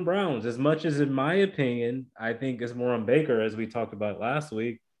Cleveland Browns, as much as, in my opinion, I think it's more on Baker, as we talked about last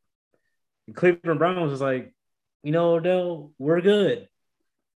week, the Cleveland Browns was like, Odell, we're good.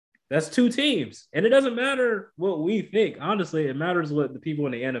 That's 2 teams. And it doesn't matter what we think. Honestly, it matters what the people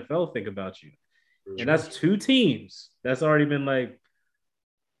in the NFL think about you. And that's 2 teams. That's already been like,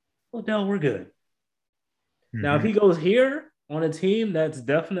 Odell, we're good. Now, if he goes here on a team that's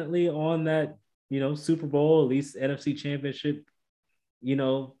definitely on that, Super Bowl, at least NFC Championship,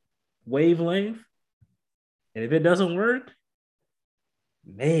 wavelength, and if it doesn't work,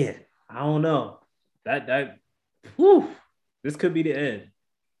 man, I don't know. Whew, this could be the end.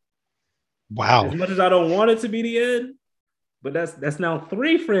 Wow. As much as I don't want it to be the end, but that's now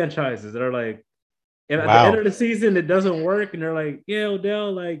 3 franchises that are like, and at the end of the season, it doesn't work, and they're like, yeah,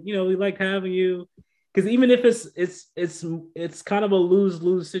 Odell, like, we like having you. Because even if it's kind of a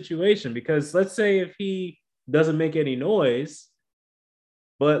lose-lose situation, because let's say if he doesn't make any noise,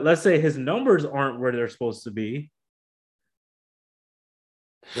 but let's say his numbers aren't where they're supposed to be.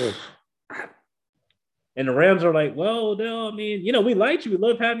 And the Rams are like, well, Odell, I mean, we liked you. We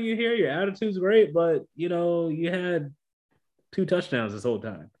love having you here. Your attitude's great, but, you had 2 touchdowns this whole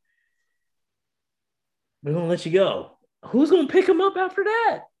time. We're going to let you go. Who's going to pick him up after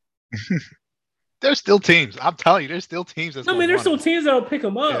that? There's still teams. I'm telling you, there's still teams. There's still teams that'll pick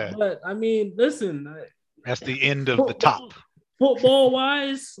him up. Yeah. But, I mean, listen. That's the end of the top.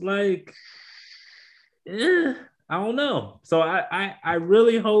 Football-wise, like, I don't know. So I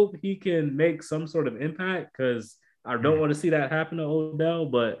really hope he can make some sort of impact, because I don't want to see that happen to Odell.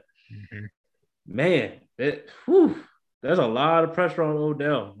 But, man, there's a lot of pressure on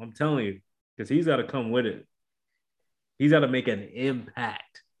Odell. I'm telling you, because he's got to come with it. He's got to make an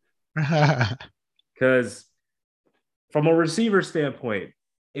impact. Because from a receiver standpoint,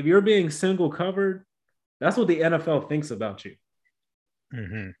 if you're being single covered, that's what the NFL thinks about you.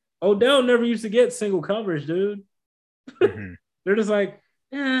 Odell never used to get single coverage, dude. They're just like,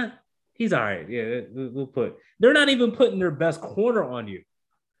 he's all right. Yeah, we'll put. They're not even putting their best corner on you.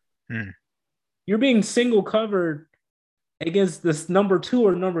 You're being single covered against this number 2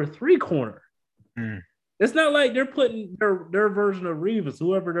 or number 3 corner. It's not like they're putting their version of Revis,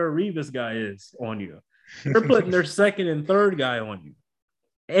 whoever their Revis guy is, on you. They're putting their 2nd and 3rd guy on you.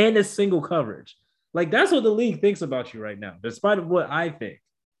 And it's single coverage. Like, that's what the league thinks about you right now, despite of what I think.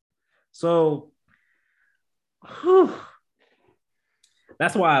 So,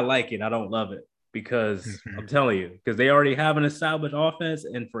 that's why I like it. I don't love it, because I'm telling you, because they already have an established offense,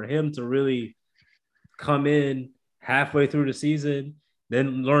 and for him to really come in halfway through the season,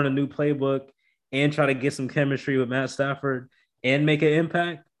 then learn a new playbook, and try to get some chemistry with Matt Stafford and make an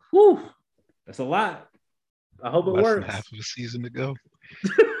impact, that's a lot. I hope it works. Less than half of a season to go.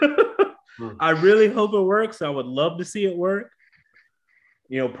 I really hope it works. I would love to see it work,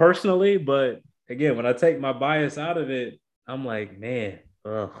 personally. But again, when I take my bias out of it, I'm like, man,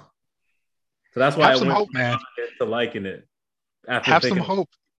 ugh. So that's why I went hope, man. To liking it. Have some hope,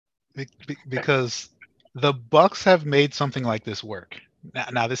 because the Bucs have made something like this work.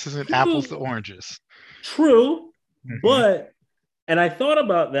 Now this isn't apples to oranges. True, but and I thought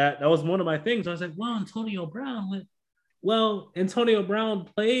about that. That was one of my things. I was like, well, Antonio Brown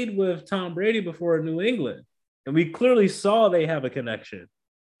played with Tom Brady before in New England, and we clearly saw they have a connection.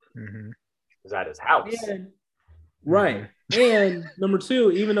 Is at his house, right? And number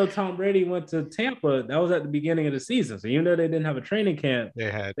 2, even though Tom Brady went to Tampa, that was at the beginning of the season. So even though they didn't have a training camp,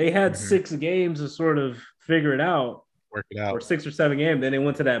 they had 6 games to sort of figure it out. Work it out. Or 6 or 7 games. Then they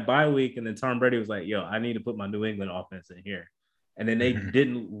went to that bye week, and then Tom Brady was like, yo, I need to put my New England offense in here. And then they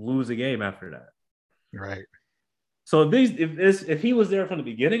didn't lose a game after that. Right. So if he was there from the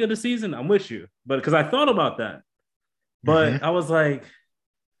beginning of the season, I'm with you. But because I thought about that. But I was like,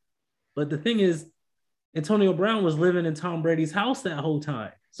 but the thing is, Antonio Brown was living in Tom Brady's house that whole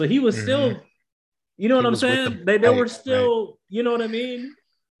time. So he was still, you know what I'm saying? They were still, you know what I mean?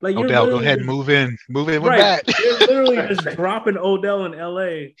 Like, Odell, go ahead and move in with that. You're literally just dropping Odell in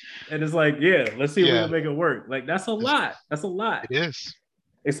LA, and it's like, let's see if we can make it work. Like, that's a lot. That's a lot. It is.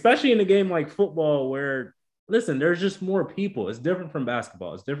 Especially in a game like football, where, listen, there's just more people. It's different from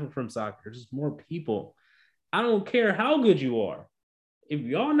basketball. It's different from soccer. There's just more people. I don't care how good you are. If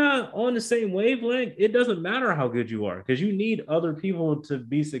y'all not on the same wavelength, it doesn't matter how good you are, because you need other people to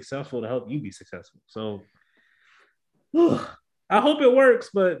be successful to help you be successful. So, I hope it works,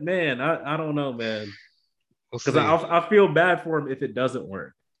 but man, I don't know, man. Because I feel bad for him if it doesn't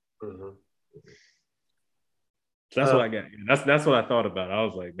work. So that's what I got. That's what I thought about. I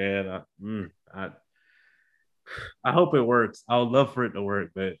was like, man, I hope it works. I would love for it to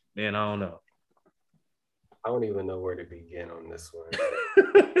work, but man, I don't know. I don't even know where to begin on this one.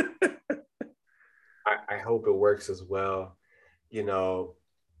 I hope it works as well.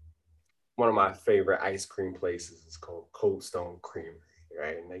 One of my favorite ice cream places is called Cold Stone Creamery,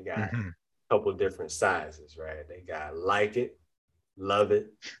 right? And they got a couple of different sizes, right? They got like it, love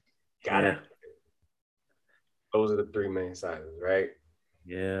it, got it. Those are the 3 main sizes, right?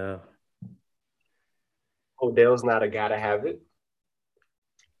 Yeah. Odell's not a gotta have it.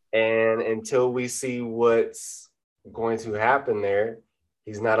 And until we see what's going to happen there,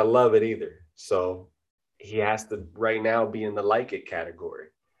 he's not a love it either. So he has to right now be in the like it category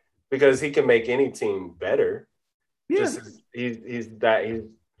because he can make any team better. Yeah. Just he's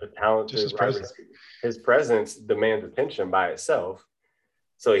a talented Just his presence. His presence demands attention by itself.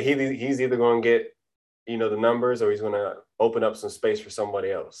 So he's either going to get, you know, the numbers, or he's going to open up some space for somebody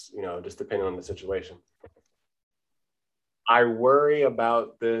else, you know, just depending on the situation. I worry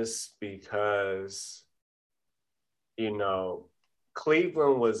about this because, you know,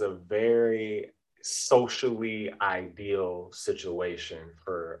 Cleveland was a very socially ideal situation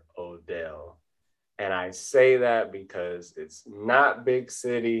for Odell. And I say that because it's not big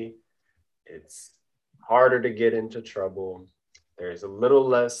city. It's harder to get into trouble. There's a little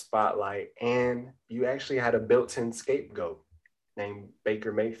less spotlight. And you actually had a built-in scapegoat named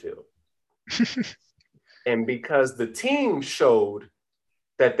Baker Mayfield. And because the team showed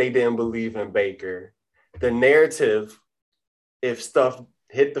that they didn't believe in Baker, the narrative, if stuff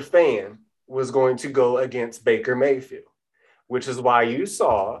hit the fan, was going to go against Baker Mayfield, which is why you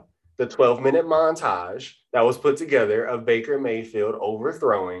saw the 12-minute montage that was put together of Baker Mayfield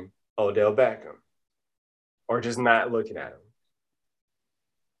overthrowing Odell Beckham, or just not looking at him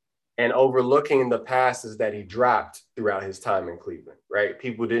and overlooking the passes that he dropped throughout his time in Cleveland, right?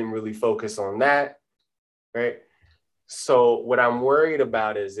 People didn't really focus on that, right? So what I'm worried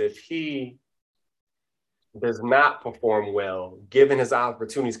about is if he does not perform well, given his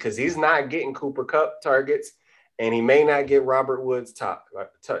opportunities, because he's not getting Cooper Kupp targets, and he may not get Robert Woods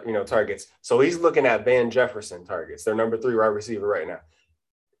targets. So he's looking at Van Jefferson targets. They're number 3 wide receiver right now.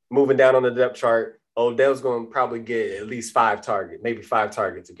 Moving down on the depth chart, Odell's going to probably get at least 5 targets, maybe 5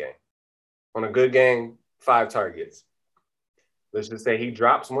 targets a game. On a good game, 5 targets. Let's just say he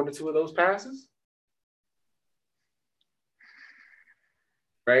drops 1 or 2 of those passes.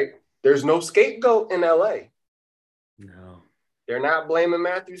 Right? There's no scapegoat in LA. No. They're not blaming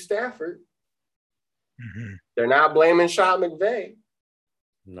Matthew Stafford. Mm-hmm. They're not blaming Sean McVay.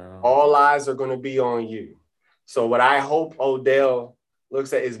 No. All eyes are going to be on you. So what I hope Odell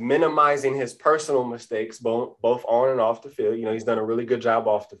looks at is minimizing his personal mistakes, both on and off the field. You know, he's done a really good job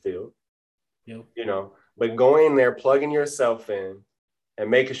off the field. Yep. You know, but going in there, plugging yourself in,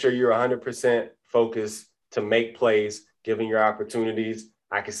 and making sure you're 100% focused to make plays, giving your opportunities.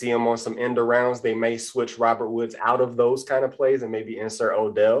 I can see him on some end arounds. They may switch Robert Woods out of those kind of plays and maybe insert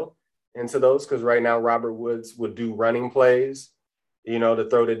Odell into those, because right now Robert Woods would do running plays, you know, to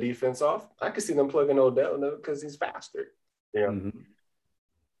throw the defense off. I could see them plugging Odell because he's faster. You know, Mm-hmm.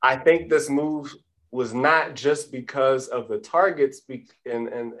 I think this move was not just because of the targets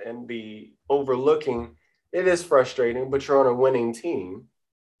and the overlooking. It is frustrating, but you're on a winning team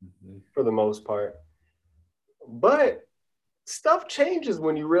for the most part. But stuff changes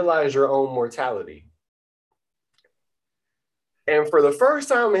when you realize your own mortality. And for the first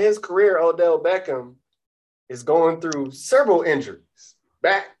time in his career, Odell Beckham is going through several injuries,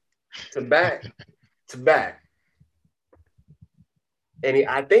 back to back to back. And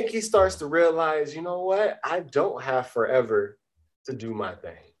I think he starts to realize, you know what? I don't have forever to do my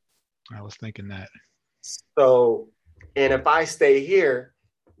thing. I was thinking that. So, and if I stay here,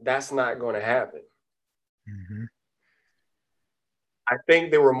 that's not going to happen. Mm-hmm. I think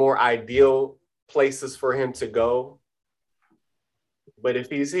there were more ideal places for him to go. But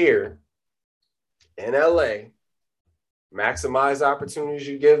if he's here in LA, maximize opportunities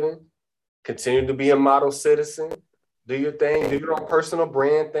you're given, continue to be a model citizen, do your thing, do your own personal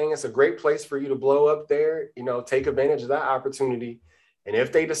brand thing. It's a great place for you to blow up there, you know, take advantage of that opportunity. And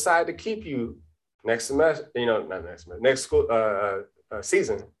if they decide to keep you next semester, you know, not next semester, next school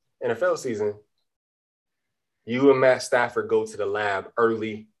season, NFL season, you and Matt Stafford go to the lab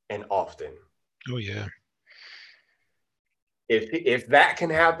early and often. Oh, yeah. If that can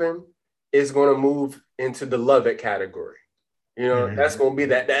happen, it's going to move into the love it category. You know, Mm-hmm. that's going to be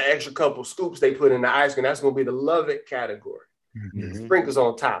that extra couple scoops they put in the ice cream. That's going to be the love it category. Mm-hmm. The sprinkles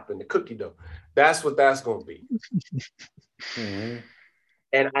on top and the cookie dough. That's what that's going to be. Mm-hmm.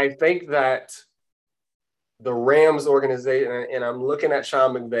 And I think that the Rams organization, and I'm looking at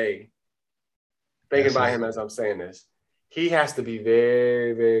Sean McVay, thinking about him as I'm saying this, he has to be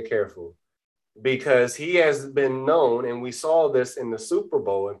very, very careful, because he has been known, and we saw this in the Super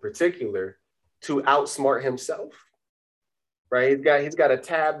Bowl in particular, to outsmart himself. Right? He's got a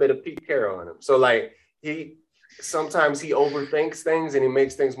tad bit of Pete Carroll in him. So like sometimes he overthinks things and he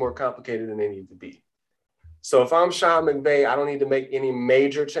makes things more complicated than they need to be. So if I'm Sean McVay, I don't need to make any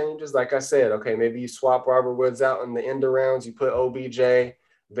major changes. Like I said, okay, maybe you swap Robert Woods out in the end arounds, you put OBJ,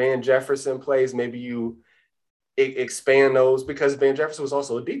 Van Jefferson plays, maybe you expand those, because Van Jefferson was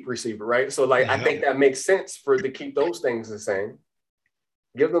also a deep receiver, right? So like, I think that makes sense to keep those things the same.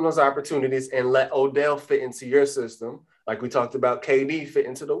 Give them those opportunities and let Odell fit into your system. Like we talked about, KD fit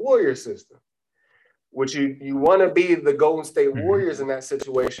into the Warriors system. Which you want to be the Golden State Warriors in that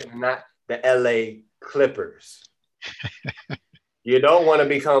situation, and not the LA Clippers. You don't want to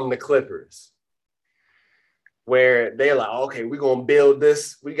become the Clippers, where they're like, okay, we're going to build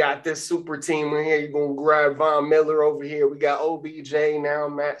this. We got this super team in here. You're going to grab Von Miller over here. We got OBJ now,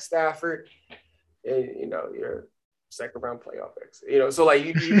 Matt Stafford. And, you're second round playoff exit. So like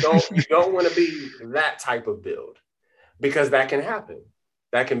you don't want to be that type of build, because that can happen.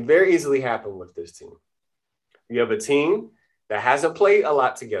 That can very easily happen with this team. You have a team that hasn't played a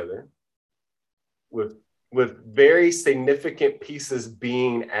lot together, with very significant pieces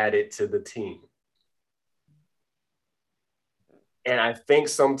being added to the team. And I think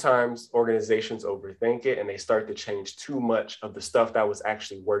sometimes organizations overthink it and they start to change too much of the stuff that was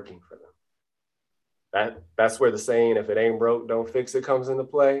actually working for them. That's where the saying, if it ain't broke, don't fix it, comes into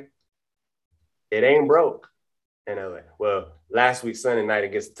play. It ain't broke in LA. Well, last week, Sunday night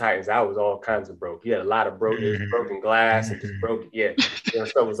against the Titans, I was all kinds of broke. You had a lot of broken glass and just broken,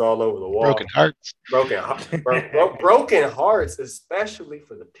 stuff was all over the wall. Broken hearts. Broken hearts, especially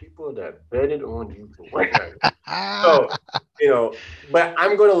for the people that betted on you to win. So, but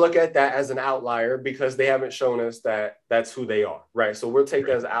I'm going to look at that as an outlier because they haven't shown us that that's who they are, right? So we'll take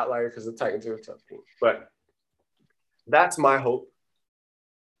that as an outlier because the Titans are a tough team. But that's my hope.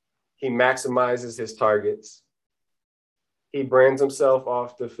 He maximizes his targets. He brands himself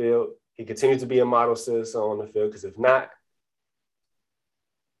off the field. He continues to be a model citizen on the field, because if not,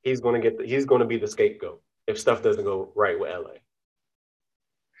 he's going to be the scapegoat if stuff doesn't go right with LA.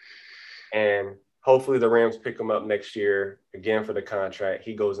 And hopefully the Rams pick him up next year again for the contract.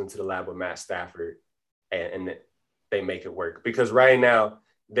 He goes into the lab with Matt Stafford and they make it work. Because right now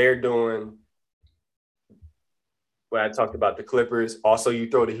they're doing when I talked about the Clippers. Also, you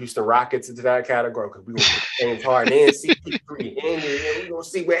throw the Houston Rockets into that category because we want to put James Harden in, CP3 in, and we're going to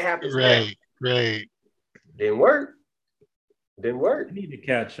see what happens. Right. Didn't work. They need to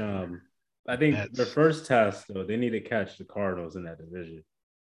catch I think their first test, though, they need to catch the Cardinals in that division.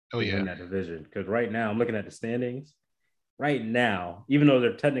 In that division. Because right now, I'm looking at the standings. Right now, even though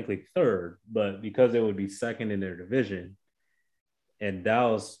they're technically third, but because they would be second in their division, and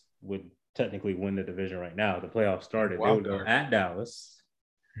Dallas would technically win the division right now, the playoffs started, they would go at Dallas.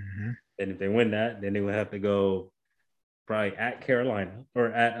 And if they win that, then they would have to go probably at Carolina or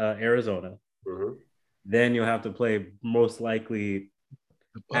at Arizona. Then you'll have to play most likely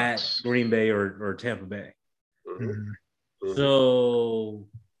at Green Bay or Tampa Bay. So,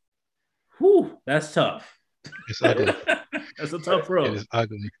 that's tough. It's ugly. That's a tough road. It is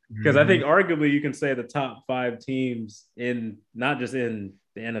ugly. Because I think arguably you can say the top 5 teams in not just in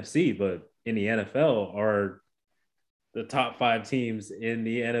the NFC, but in the NFL are the top 5 teams in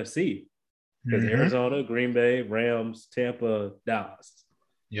the NFC. Because Arizona, Green Bay, Rams, Tampa, Dallas.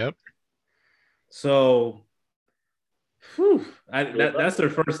 Yep. So that's their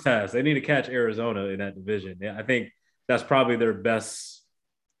first task. They need to catch Arizona in that division. Yeah, I think that's probably their best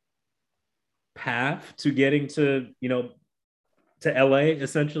path to getting to LA,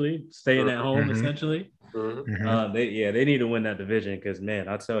 essentially, staying at home, essentially. They need to win that division because, man,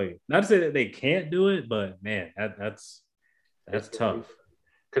 I'll tell you, not to say that they can't do it, but man, that's tough.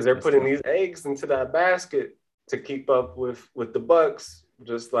 Because they're putting these eggs into that basket to keep up with the Bucks,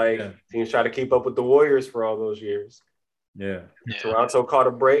 just like teams try to keep up with the Warriors for all those years. Toronto caught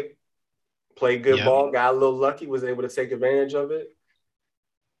a break, played good ball, got a little lucky, was able to take advantage of it.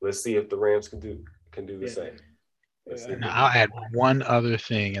 Let's see if the Rams can do the same. Now, I'll add one other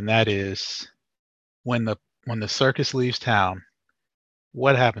thing, and that is when the circus leaves town,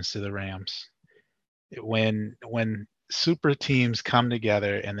 what happens to the Rams? When super teams come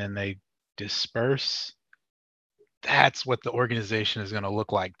together and then they disperse, that's what the organization is going to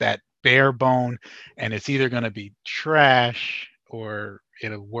look like. That bare bone, and it's either going to be trash or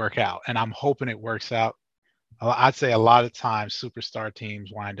it'll work out. And I'm hoping it works out. I'd say a lot of times superstar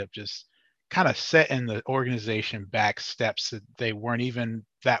teams wind up just kind of setting the organization back steps that they weren't even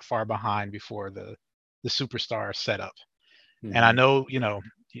that far behind before the superstar setup. And I know,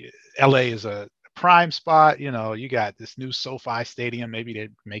 LA is a prime spot. You got this new SoFi stadium. Maybe they're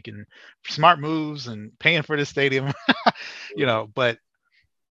making smart moves and paying for the stadium, but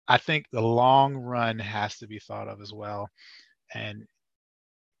I think the long run has to be thought of as well. And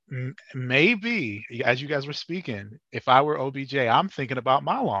maybe, as you guys were speaking, if I were OBJ, I'm thinking about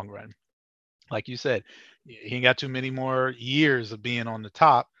my long run. Like you said, he ain't got too many more years of being on the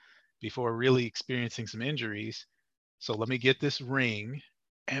top before really experiencing some injuries. So let me get this ring.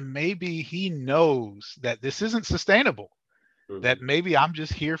 And maybe he knows that this isn't sustainable. that maybe I'm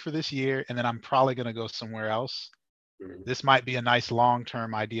just here for this year and then I'm probably going to go somewhere else. This might be a nice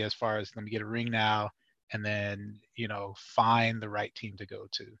long-term idea as far as let me get a ring now and then, find the right team to go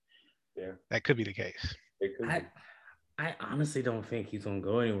to. Yeah. That could be the case. It could be. I honestly don't think he's gonna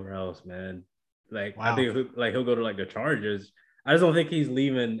go anywhere else, man. Like, Wow. I think he'll go to like the Chargers. I just don't think he's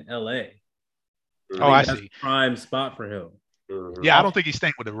leaving LA. I that's see. Prime spot for him. Yeah, I don't think he's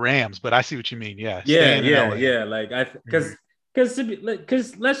staying with the Rams, but I see what you mean. Yeah, yeah. Like because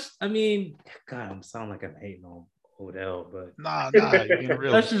let's. I mean, God, I'm sounding like I'm hating on Odell, but nah, you're being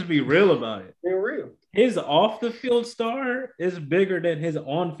real. Let's just be real about it. Being real. His off the field star is bigger than his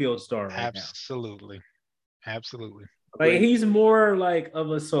on field star right now. Absolutely. Like, he's more like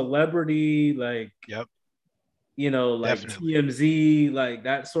of a celebrity, like, yep. Like Definitely. TMZ, like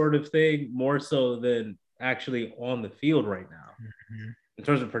that sort of thing, more so than actually on the field right now. In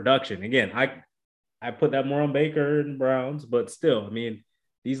terms of production. Again, I put that more on Baker and Browns, but still, I mean,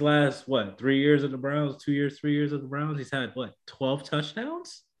 these last 3 years of the Browns, 2 years, 3 years of the Browns, he's had 12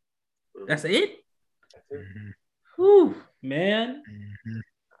 touchdowns. That's it. Whew, man.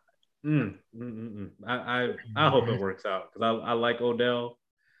 I hope it works out because I like Odell.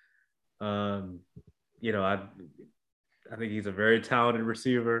 I think he's a very talented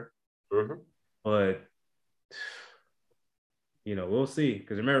receiver, but we'll see.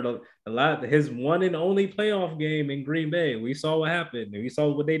 Because remember, his one and only playoff game in Green Bay, we saw what happened. We saw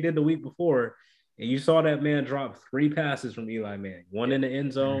what they did the week before, and you saw that man drop 3 passes from Eli Manning. One in the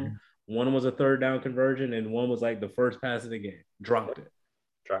end zone, one was a third down conversion, and one was like the first pass of the game. Dropped it.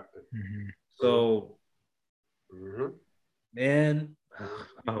 So, man,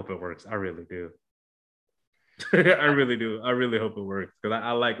 I hope it works. I really do. I really do. I really hope it works because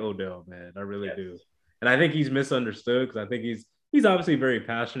I like Odell, man. I really do. And I think he's misunderstood because I think he's obviously very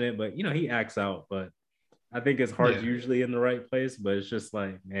passionate, but he acts out. But I think his heart's usually in the right place. But it's just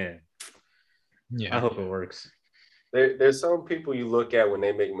like, man, I hope it works. There's some people you look at when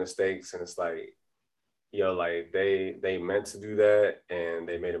they make mistakes, and it's like, like they meant to do that, and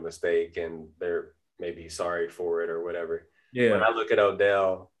they made a mistake, and they're maybe sorry for it or whatever. Yeah. When I look at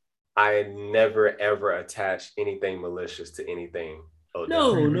Odell, I never ever attach anything malicious to anything.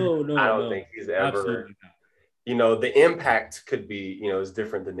 Odell. No. I don't think he's ever. The impact could be, is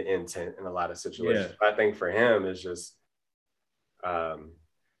different than the intent in a lot of situations. Yeah. But I think for him, it's just, it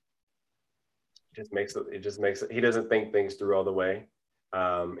just makes it. He doesn't think things through all the way.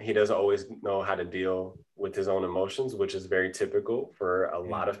 He doesn't always know how to deal with his own emotions, which is very typical for a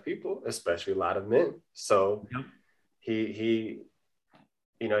lot of people, especially a lot of men. So he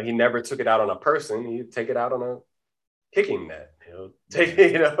never took it out on a person. He'd take it out on a kicking net. He'll take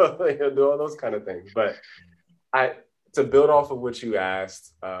it, he'll do all those kind of things. But to build off of what you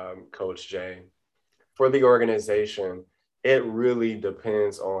asked, Coach Jay, for the organization, it really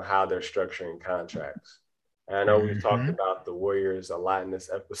depends on how they're structuring contracts. And I know we've talked about the Warriors a lot in this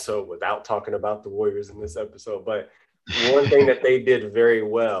episode without talking about the Warriors in this episode. But one thing that they did very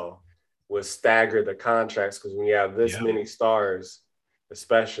well was stagger the contracts, because when you have this many stars,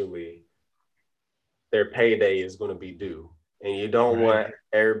 especially, their payday is going to be due. And you don't want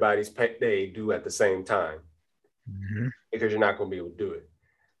everybody's payday due at the same time because you're not going to be able to do it.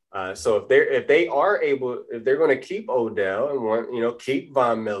 So if they're going to keep Odell and want, keep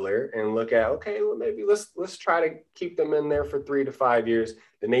Von Miller and look at, okay, well, maybe let's try to keep them in there for 3 to 5 years,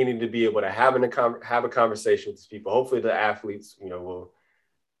 then they need to be able to have a conversation with these people. Hopefully the athletes, will,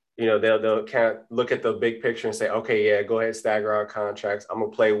 they'll kind of look at the big picture and say, okay, yeah, go ahead, stagger our contracts. I'm going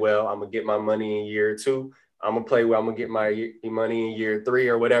to play well. I'm going to get my money in year 2. I'm going to play well. I'm going to get my money in year 3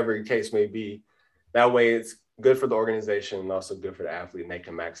 or whatever the case may be. That way it's good for the organization and also good for the athlete, and they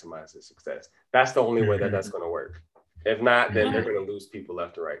can maximize their success. That's the only way that's going to work. If not, then they're going to lose people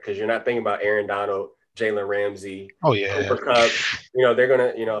left and right, because you're not thinking about Aaron Donald, Jalen Ramsey, Cooper Kupp. They're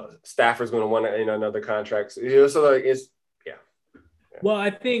going to, Stafford's going to want another contract. So it's Well, I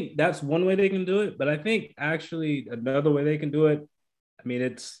think that's one way they can do it, but I think actually another way they can do it, I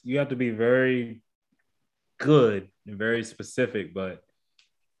mean, you have to be very good and very specific, but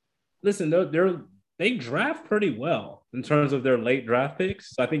listen, they draft pretty well in terms of their late draft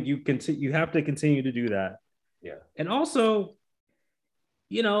picks. So I think you have to continue to do that. Yeah. And also,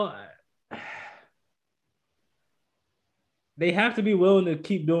 they have to be willing to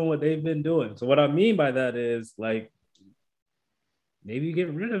keep doing what they've been doing. So what I mean by that is, like, maybe you get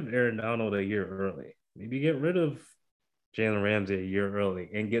rid of Aaron Donald a year early. Maybe you get rid of Jalen Ramsey a year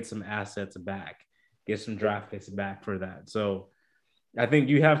early and get some assets back, get some draft picks back for that. So I think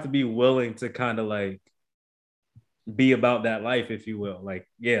you have to be willing to kind of like be about that life, if you will. Like,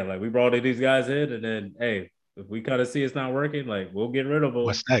 yeah, like we brought these guys in, and then, hey, if we kind of see it's not working, like we'll get rid of them.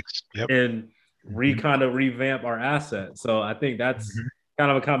 What's next? Yep. And kind of revamp our assets. So I think that's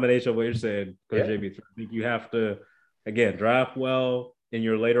kind of a combination of what you're saying, Coach JB. I think you have to, again, draft well in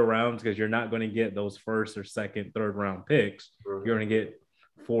your later rounds because you're not going to get those first or second, third round picks. You're going to get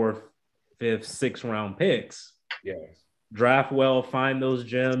fourth, fifth, sixth round picks. Yes. Draft well, find those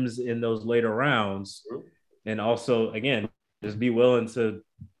gems in those later rounds. And also, again, just be willing to,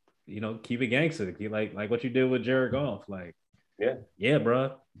 keep it gangster. Like what you did with Jared Goff. Like, yeah,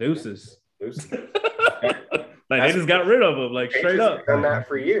 bro. Deuces. Like they just got rid of him, like straight up. Done that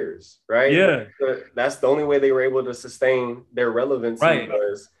for years, right? Yeah, that's the only way they were able to sustain their relevancy. Right.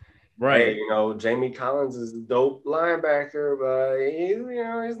 Was hey, Jamie Collins is a dope linebacker, but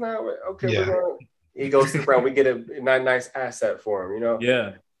he's not okay. Yeah. He goes to the Brown. We get a nice asset for him,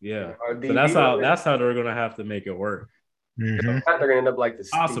 Yeah. So that's how they're gonna have to make it work. Mm-hmm. They're gonna end up like the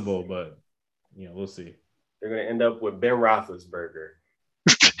possible, but we'll see. They're gonna end up with Ben Roethlisberger.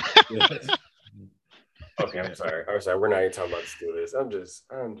 Okay, I'm sorry. We're not even talking about the Steelers. I'm just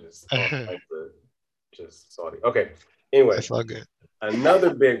salty. Okay. Anyway, that's all good.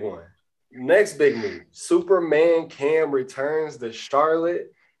 Another big one. Next big move. Superman Cam returns to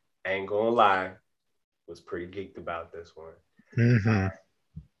Charlotte. Ain't gonna lie, was pretty geeked about this one. Mm-hmm.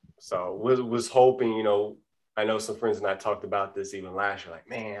 So was hoping, I know some friends and I talked about this even last year. Like,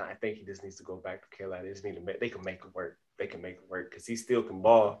 man, I think he just needs to go back to Carolina. They can make it work. They can make it work because he still can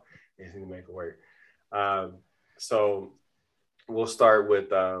ball. They just need to make it work. So we'll start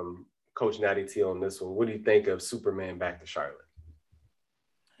with Coach Natty T on this one. What do you think of Superman back to Charlotte?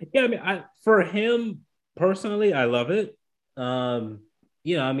 Yeah, I mean, for him personally, I love it.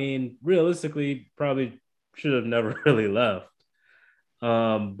 Realistically, probably should have never really left.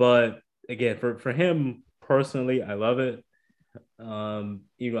 But again, for him personally, I love it.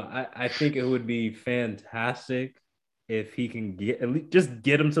 I think it would be fantastic if he can get him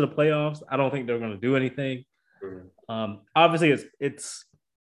to the playoffs. I don't think they're going to do anything. Obviously,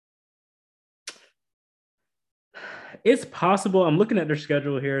 it's possible. I'm looking at their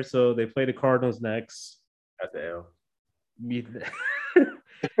schedule here. So they play the Cardinals next. At the L. Then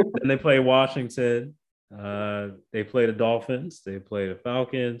they play Washington. They play the Dolphins. They play the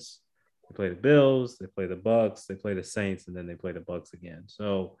Falcons. They play the Bills. They play the Bucks. They play the Saints, and then they play the Bucks again.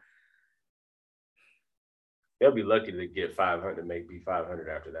 So they'll be lucky to get 500 to make B500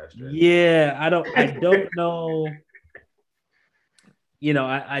 after that stretch. Yeah, I don't know.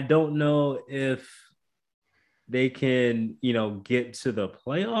 I don't know if they can, get to the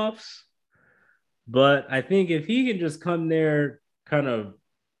playoffs. But I think if he can just come there, kind of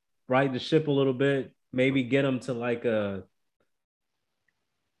ride the ship a little bit, maybe get them to like I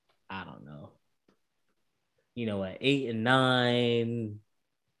don't know, an 8-9.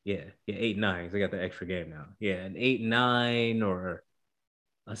 Yeah, 8-9. Because they got the extra game now. Yeah, an 8-9 or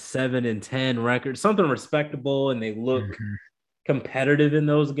a 7-10 record, something respectable, and they look competitive in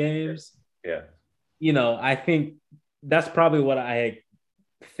those games. Yeah. I think that's probably what I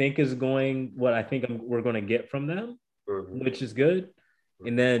think we're going to get from them, which is good.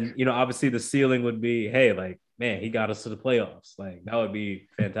 And then, obviously the ceiling would be, hey, like, man, he got us to the playoffs. Like, that would be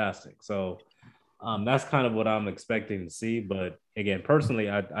fantastic. So that's kind of what I'm expecting to see. But again, personally,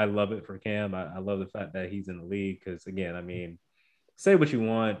 I love it for Cam. I love the fact that he's in the league because, again, I mean, say what you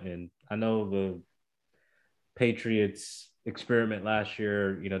want. And I know the Patriots experiment last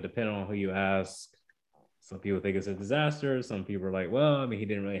year, depending on who you ask, some people think it's a disaster. Some people are like, well, I mean, he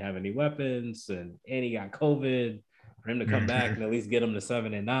didn't really have any weapons and he got COVID. For him to come back and at least get him to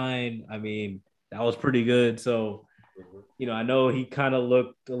 7-9, I mean, that was pretty good. So, I know he kind of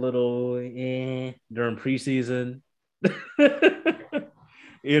looked a little during preseason, so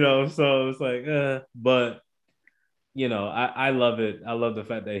it's like, but, I love it. I love the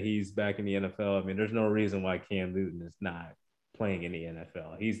fact that he's back in the NFL. I mean, there's no reason why Cam Newton is not playing in the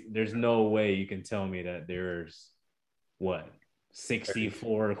NFL. There's no way you can tell me that there's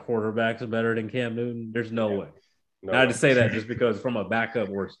 64 quarterbacks better than Cam Newton. There's no way. No, I had to say that just because from a backup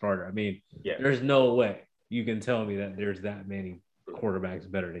or starter. I mean, there's no way you can tell me that there's that many quarterbacks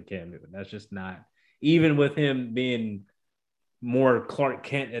better than Cam Newton. That's just not, even with him being more Clark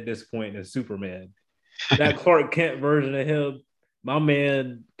Kent at this point than Superman. That Clark Kent version of him, my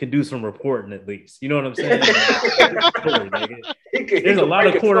man can do some reporting at least. You know what I'm saying? There's a lot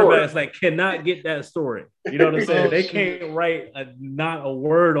of quarterbacks that cannot get that story. You know what I'm saying? They can't write not a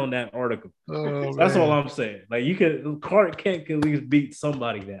word on that article. That's all I'm saying. Like Clark Kent can at least beat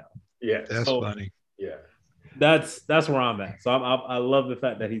somebody down. Yeah, that's funny. Yeah, that's where I'm at. So I love the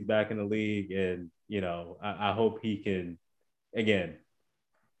fact that he's back in the league, and I hope he can again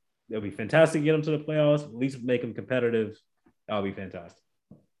It'll be fantastic to get them to the playoffs. At least make them competitive. That'll be fantastic.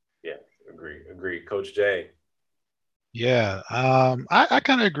 Yeah, agree. Coach Jay. Yeah, I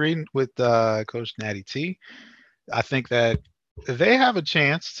kind of agree with Coach Natty T. I think that they have a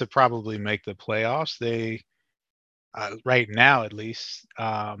chance to probably make the playoffs. They right now, at least,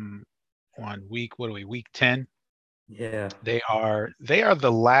 on week 10. Yeah. They are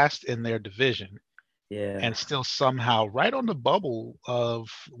the last in their division Yeah. and still somehow right on the bubble of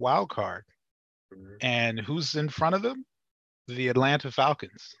wild card. Mhm. And who's in front of them? The Atlanta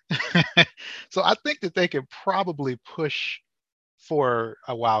Falcons. So I think that they could probably push for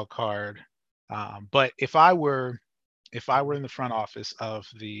a wild card. But if I were in the front office of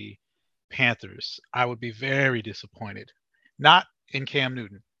the Panthers, I would be very disappointed. Not in Cam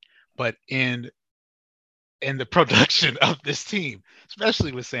Newton, but in the production of this team,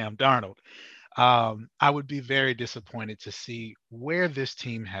 especially with Sam Darnold. I would be very disappointed to see where this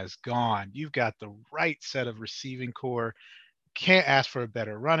team has gone. You've got the right set of receiving core. Can't ask for a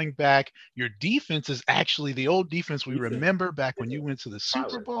better running back. Your defense is actually the old defense we remember back when you went to the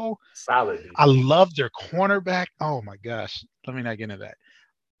Super Bowl. Solid. I love their cornerback. Oh my gosh. Let me not get into that.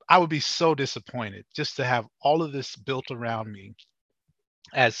 I would be so disappointed just to have all of this built around me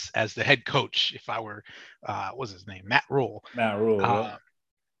as the head coach if I were what's his name? Matt Rule. Matt Rule, yeah.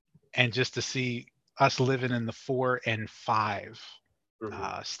 And just to see us living in the 4 and 5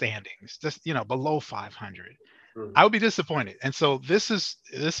 standings, just below 500. I would be disappointed. And so this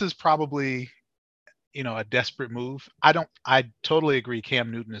is probably a desperate move. I totally agree.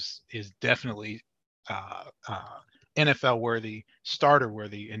 Cam Newton is definitely NFL worthy, starter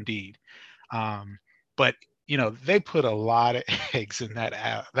worthy indeed. But they put a lot of eggs in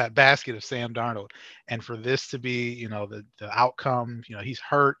that basket of Sam Darnold, and for this to be the outcome, he's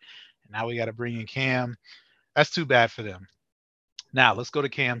hurt, and now we got to bring in Cam. That's too bad for them. Now let's go to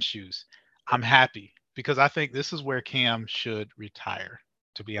Cam's shoes. I'm happy because I think this is where Cam should retire.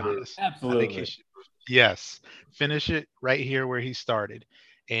 To be honest, absolutely. I think he should. Yes, finish it right here where he started,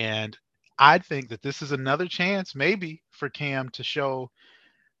 and I think that this is another chance maybe for Cam to show.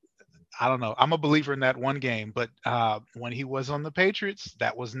 I don't know. I'm a believer in that one game, but when he was on the Patriots,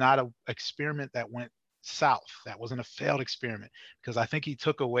 that was not an experiment that went south. That wasn't a failed experiment because I think he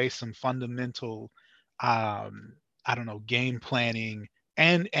took away some fundamental, I don't know, game planning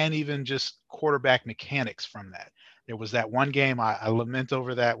and even just quarterback mechanics from that. There was that one game I lament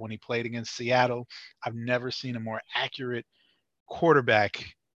over that when he played against Seattle. I've never seen a more accurate quarterback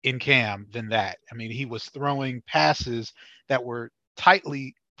in Cam than that. I mean, he was throwing passes that were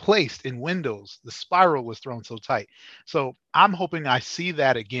tightly placed in windows. The spiral was thrown so tight. So I'm hoping I see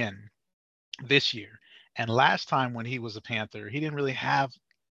that again this year. And last time when he was a Panther, he didn't really have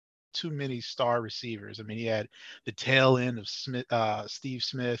too many star receivers. I mean, he had the tail end of Steve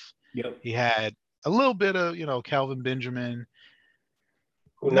Smith. Yep. He had a little bit of, Kelvin Benjamin.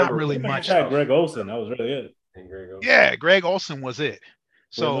 Not really much. Had Greg Olsen. That was really it. Yeah, Greg Olsen was it.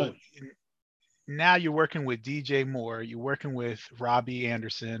 So now you're working with DJ Moore. You're working with Robbie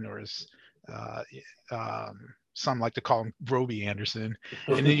Anderson, or as some like to call him Roby Anderson.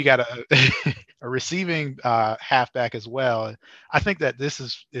 And then you got a receiving halfback as well. I think that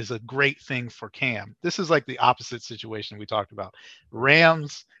this is a great thing for Cam. This is like the opposite situation we talked about.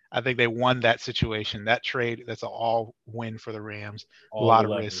 Rams, I think they won that situation. That trade, that's an all win for the Rams. A lot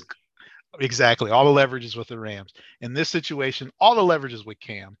of risk. Exactly. All the leverage is with the Rams. In this situation, all the leverage is with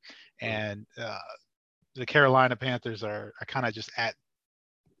Cam. And the Carolina Panthers are kind of just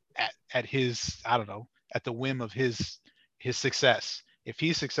at his, I don't know, at the whim of his success. If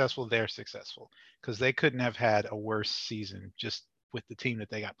he's successful, they're successful because they couldn't have had a worse season just with the team that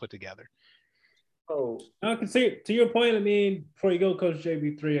they got put together. Oh, I can see to your point. I mean, before you go, Coach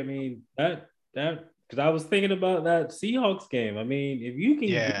JB3, I mean that because I was thinking about that Seahawks game. I mean, if you can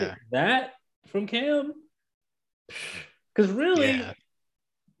get that from Cam, because really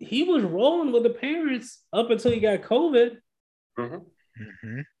he was rolling with the parents up until he got COVID. And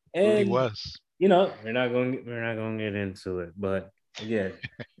he was. We're not going to get into it, but again,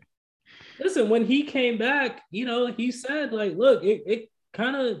 listen, when he came back, he said like, look, it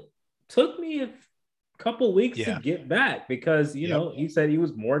kind of took me a couple weeks to get back because he said he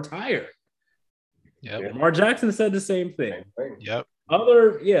was more tired. Lamar Jackson said the same thing.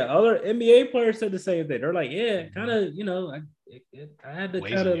 Other NBA players said the same thing. They're like, kind of, I had to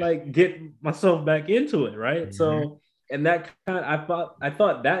kind of like get myself back into it, right? So, and that kind of, I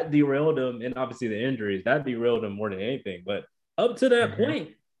thought that derailed him, and obviously the injuries that derailed him more than anything. But up to that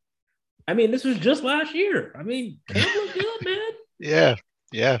point, I mean, this was just last year. I mean, Cam looked good, man.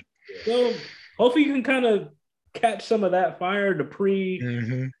 Yeah. So hopefully you can kind of catch some of that fire, the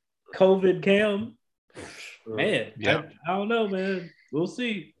COVID Cam. Man, Yeah. I don't know, man. We'll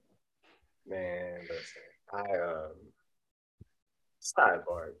see. Man, listen,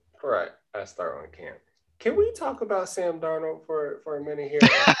 sidebar. Before I start on Cam, can we talk about Sam Darnold for a minute here?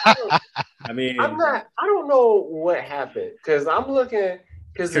 I mean, I don't know what happened because I'm looking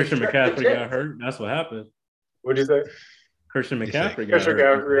because Christian McCaffrey got hurt. That's what happened. What'd you say? Christian He said McCaffrey got Christian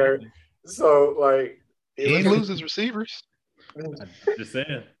hurt. McCaffrey. So like he ain't lose his receivers. I'm just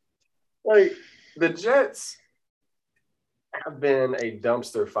saying. Like the Jets have been a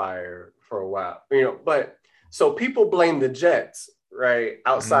dumpster fire for a while, but so people blame the Jets, right?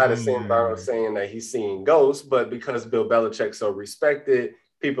 Outside of Sam Darnold saying that he's seeing ghosts, but because Bill Belichick's so respected,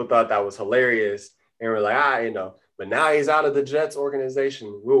 people thought that was hilarious and were like, but now he's out of the Jets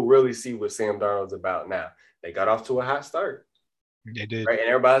organization. We'll really see what Sam Darnold's about now. They got off to a hot start. They did. Right. And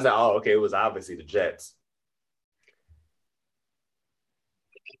everybody's like, oh, okay, it was obviously the Jets.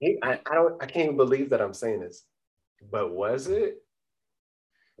 I can't even believe that I'm saying this, but was it?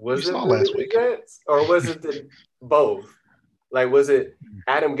 Was it really last the week. Jets, or was it both? Like, was it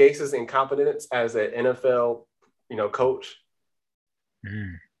Adam Gase's incompetence as an NFL, coach,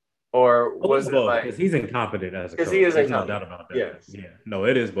 or was it like because he's incompetent as a coach? Because he is There's incompetent. No doubt about that. Yes. Yeah. No,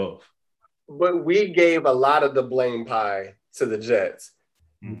 it is both. But we gave a lot of the blame pie to the Jets.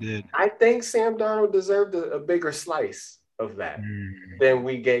 We did. I think Sam Darnold deserved a bigger slice of that than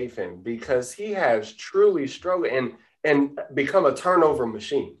we gave him because he has truly struggled and become a turnover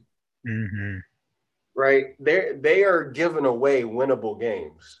machine. Right? They are giving away winnable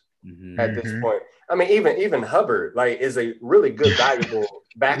games at this point. I mean, even Hubbard is a really good, valuable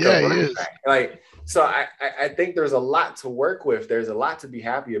backup running back. So I think there's a lot to work with. There's a lot to be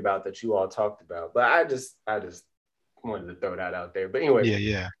happy about that you all talked about. But I just wanted to throw that out there. But anyway,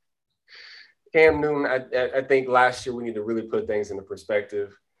 yeah. Cam Newton, I think last year we need to really put things into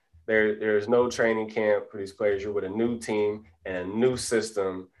perspective. There's no training camp for these players. You're with a new team and a new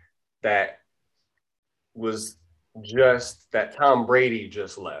system that was just that Tom Brady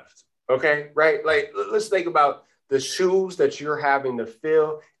just left. Okay, right? Let's think about the shoes that you're having to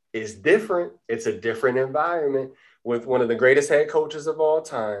fill is different. It's a different environment with one of the greatest head coaches of all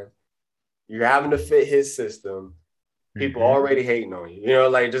time. You're having to fit his system. People already hating on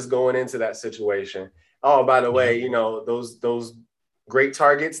you, just going into that situation. Oh, by the way, those great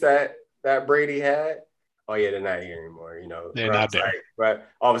targets that Brady had. Oh yeah, they're not here anymore. They're not there. But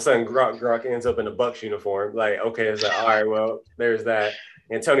all of a sudden, Gronk ends up in a Bucs uniform. Okay, it's all right. Well, there's that.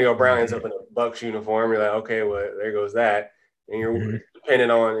 Antonio Brown ends up in a Bucs uniform. You're like, okay, well, there goes that. And you're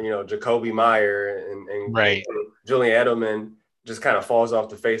depending on Jacoby Meyer and right. Julian Edelman just kind of falls off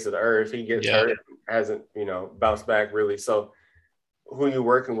the face of the earth. He gets hurt, hasn't bounced back really. So who you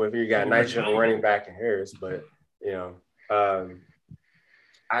working with? You got a nice young running back in Harris, but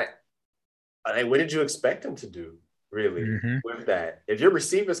what did you expect him to do really with that? If your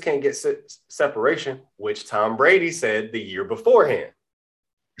receivers can't get separation, which Tom Brady said the year beforehand,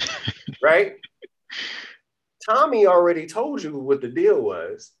 right? Tommy already told you what the deal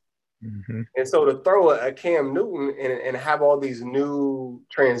was. And so to throw a Cam Newton and have all these new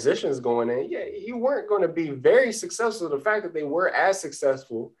transitions going in, you weren't going to be very successful. The fact that they were as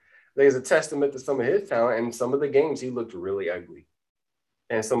successful, there's a testament to some of his talent. And some of the games, he looked really ugly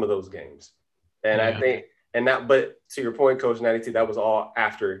in some of those games. And I think, but to your point, Coach 92, that was all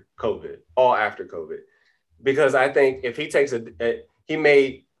after COVID. Because I think if he takes he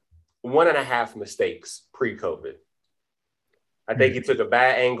made 1.5 mistakes pre-COVID. I think he took a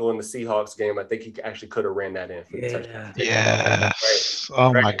bad angle in the Seahawks game. I think he actually could have ran that in for the touchdown. Yes. Right?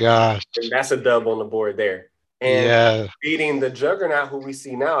 Oh, my gosh. And that's a dub on the board there. And beating the juggernaut who we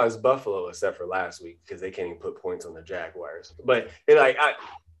see now is Buffalo, except for last week, because they can't even put points on the Jaguars. But at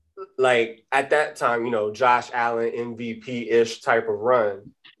that time, Josh Allen MVP-ish type of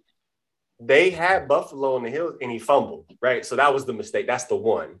run, they had Buffalo on the hill and he fumbled, right? So that was the mistake. That's the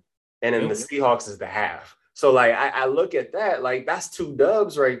one. And then the Seahawks is the half. So I look at that, that's 2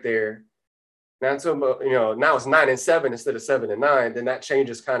 dubs right there. Now now it's 9-7 instead of 7-9. Then that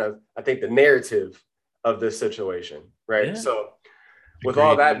changes kind of, I think, the narrative of this situation, right? Yeah. So with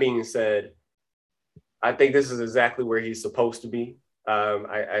all that being said, I think this is exactly where he's supposed to be.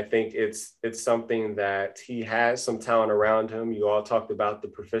 I think it's something that he has some talent around him. You all talked about the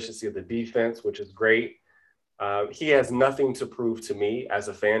proficiency of the defense, which is great. He has nothing to prove to me as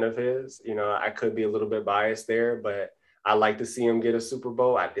a fan of his. I could be a little bit biased there, but I like to see him get a Super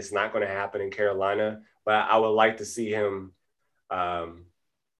Bowl. It's not going to happen in Carolina, but I would like to see him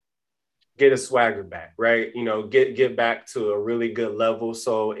get a swagger back, right? Get back to a really good level.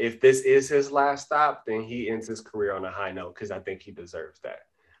 So if this is his last stop, then he ends his career on a high note because I think he deserves that.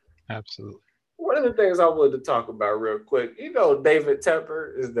 Absolutely. One of the things I wanted to talk about real quick, David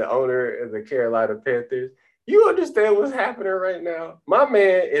Tepper is the owner of the Carolina Panthers. You understand what's happening right now? My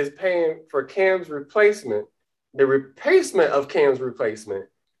man is paying for Cam's replacement, the replacement of Cam's replacement,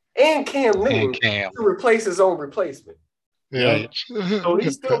 and Cam Newton to replace his own replacement. Yeah. So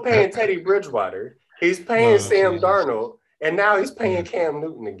he's still paying Teddy Bridgewater. He's paying Sam Darnold, and now he's paying Cam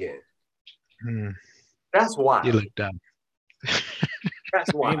Newton again. That's wild. You look dumb.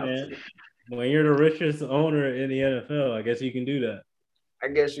 That's wild. Hey, man. When you're the richest owner in the NFL, I guess you can do that. I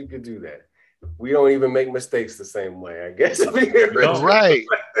guess you could do that. We don't even make mistakes the same way, I guess. Right.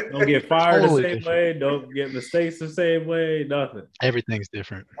 Don't get fired the same way. Don't get mistakes the same way. Nothing. Everything's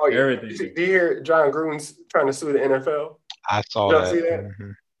different. Oh, yeah. Everything. Do you hear John Gruden's trying to sue the NFL? I saw that. See that?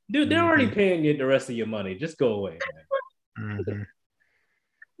 Mm-hmm. Dude, they're already paying you the rest of your money. Just go away, man. Mm-hmm.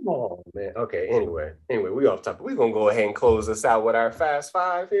 Oh, man. Okay, anyway, we off topic. We're going to go ahead and close this out with our Fast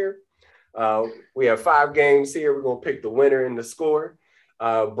Five here. We have 5 games here. We're going to pick the winner and the score.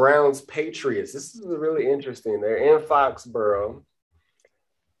 Browns Patriots. This is really interesting. They're in Foxborough.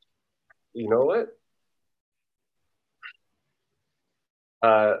 You know what?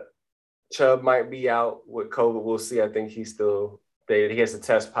 Chubb might be out with COVID. We'll see. I think he has to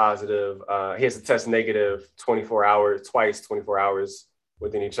test positive. He has to test negative 24 hours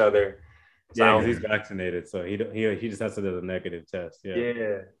within each other. So yeah, because he's vaccinated, so he just has to do a negative test.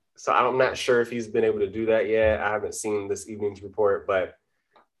 Yeah. So I'm not sure if he's been able to do that yet. I haven't seen this evening's report, but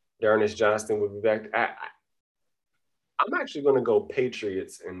D'Ernest Johnston will be back. I'm actually going to go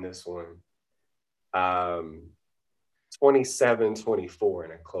Patriots in this one. 27-24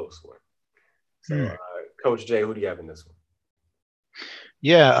 in a close one. So, Coach Jay, who do you have in this one?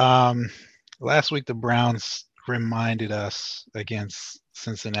 Yeah, last week the Browns reminded us against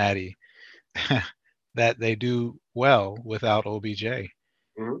Cincinnati that they do well without OBJ.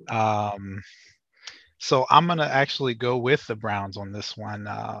 Mm-hmm. So I'm going to actually go with the Browns on this one.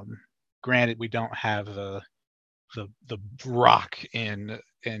 Granted, we don't have the rock in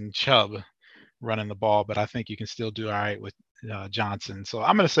Chubb running the ball, but I think you can still do all right with Johnson. So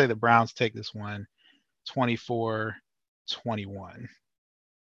I'm going to say the Browns take this one 24-21.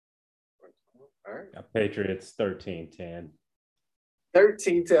 All right. Patriots 13-10.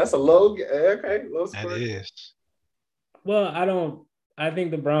 13-10. That's a low score. That is. Well, I think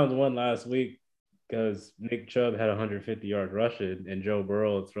the Browns won last week because Nick Chubb had 150 yards rushing and Joe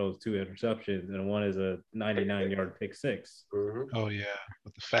Burrow throws 2 interceptions and one is a 99-yard pick 6. Mm-hmm. Oh yeah,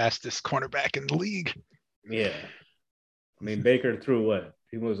 with the fastest cornerback in the league. Yeah. I mean, Baker threw what?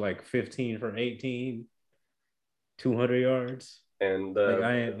 He was like 15 for 18, 200 yards. And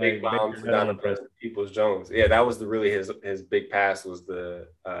the big bombs down to Peoples-Jones. Yeah, that was his big pass was the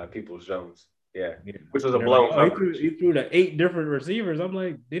Peoples-Jones. Yeah, which was a blown coverage. He threw to 8 different receivers. I'm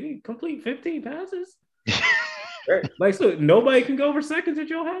like, did he complete 15 passes? Right. Like, so nobody can go for seconds at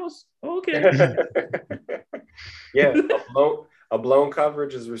your house? Okay. Yeah, a blown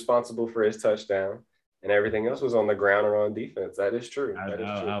coverage is responsible for his touchdown, and everything else was on the ground or on defense. That is true.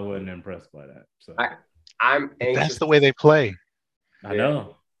 I wasn't impressed by that. So I'm anxious. That's the way they play. I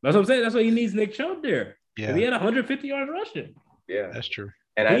know. That's what I'm saying. That's why he needs Nick Chubb there. Yeah. He had 150 yards rushing. Yeah. That's true.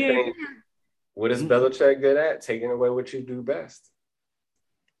 And I think what is Belichick good at? Taking away what you do best.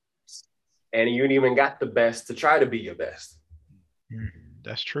 And you ain't even got the best to try to be your best.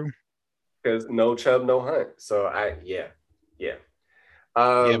 That's true. Because no Chubb, no Hunt. So yeah.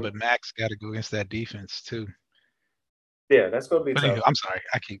 But Max got to go against that defense too. Yeah, that's going to be tough. Anyway, I'm sorry.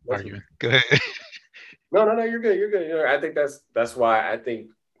 I keep arguing. Go ahead. No, you're good. I think that's why I think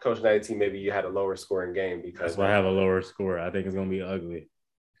Coach 19 maybe you had a lower scoring game because that's why I have a lower score. I think it's going to be ugly.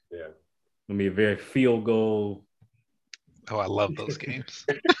 Yeah. It's going to be a very field goal. Oh, I love those games.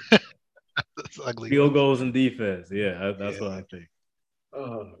 That's ugly. Field goals and defense. Yeah, that's what I think.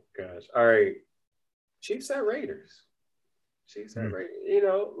 Oh, gosh. All right. Chiefs at Raiders.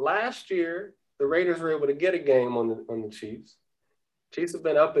 Last year, the Raiders were able to get a game on the Chiefs. Chiefs have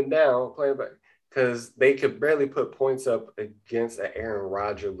been up and down playing back because they could barely put points up against an Aaron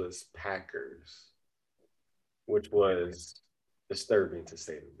Rodgers-less Packers, which was disturbing to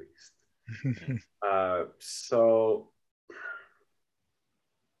say the least. So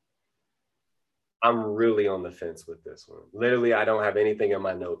I'm really on the fence with this one. Literally, I don't have anything in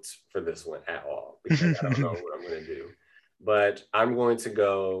my notes for this one at all because I don't know what I'm going to do. But I'm going to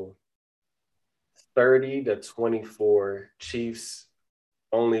go 30-24 Chiefs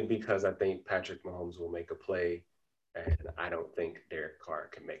only because I think Patrick Mahomes will make a play and I don't think Derek Carr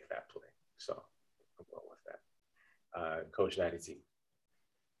can make that play. So I'm going with that. Coach 19.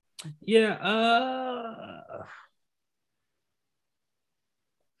 Yeah.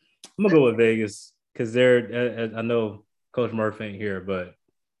 I'm gonna go with Vegas because they're. I know Coach Murphy ain't here, but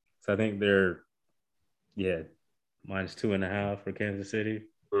so I think they're -2.5 for Kansas City.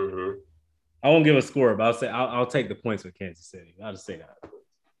 Mm-hmm. I won't give a score, but I'll say I'll take the points with Kansas City. I'll just say that.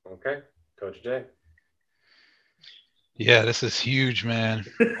 Okay, Coach J. Yeah, this is huge, man.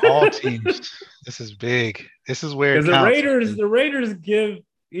 All teams. This is big. This is where it Because counts. the Raiders give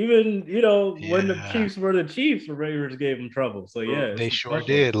even when the Yeah. Chiefs were the Chiefs, the Raiders gave them trouble. So yeah, They it's sure special.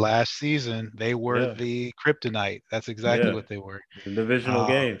 did. Last season, they were Yeah. the kryptonite. That's exactly what they were. The divisional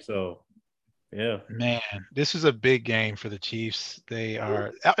game. So yeah. Man, this is a big game for the Chiefs. They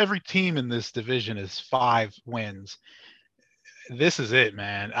are every team in this division is 5 wins. This is it,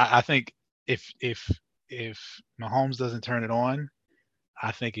 man. I think if Mahomes doesn't turn it on,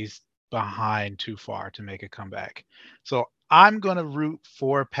 I think he's behind too far to make a comeback. So I'm gonna root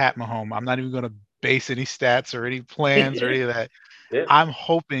for Pat Mahomes. I'm not even gonna base any stats or any plans or any of that. Yeah. I'm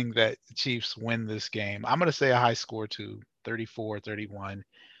hoping that the Chiefs win this game. I'm gonna say a high score too, 34-31,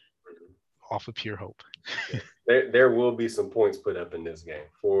 off of pure hope. There will be some points put up in this game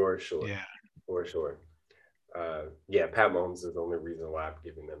for sure. Yeah. For sure. Pat Mahomes is the only reason why I'm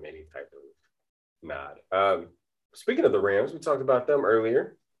giving them any type of nod. Speaking of the Rams, we talked about them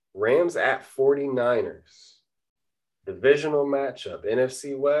earlier. Rams at 49ers. Divisional matchup.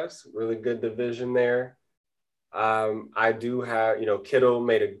 NFC West, really good division there. I do have, Kittle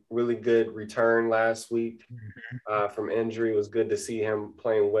made a really good return last week from injury. It was good to see him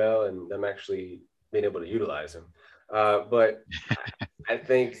playing well and them actually being able to utilize him. But I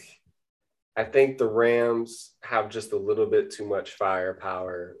think the Rams have just a little bit too much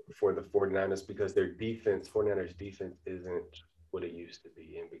firepower for the 49ers because their 49ers defense isn't what it used to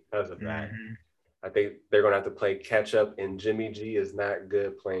be. And because of that, I think they're going to have to play catch up, and Jimmy G is not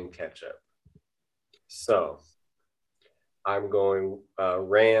good playing catch up. So I'm going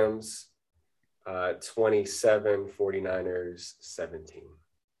Rams 27, 49ers 17.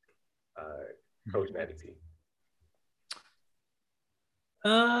 Coach Natty T.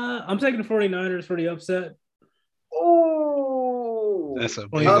 I'm taking the 49ers for the upset. Oh, that's a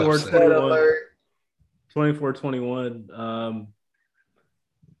big upset alert. 24-21.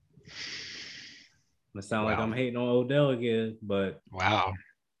 It sound like I'm hating on Odell again, but wow.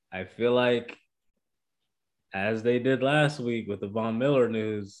 I feel like as they did last week with the Von Miller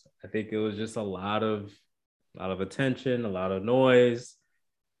news, I think it was just a lot of attention, a lot of noise.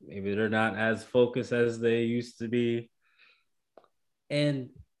 Maybe they're not as focused as they used to be. And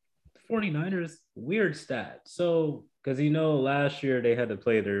 49ers, weird stat. So, because last year they had to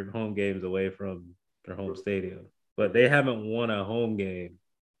play their home games away from their home stadium, but they haven't won a home game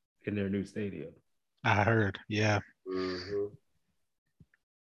in their new stadium. I heard, yeah. Mm-hmm.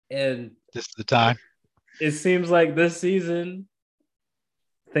 And this is the time. It seems like this season,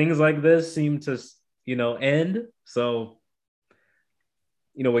 things like this seem to, end. So,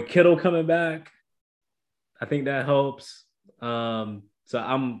 with Kittle coming back, I think that helps. So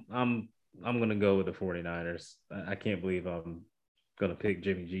I'm gonna go with the 49ers. I can't believe I'm gonna pick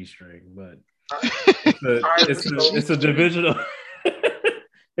Jimmy G string, but it's a divisional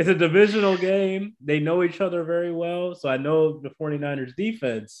it's a divisional game. They know each other very well. So I know the 49ers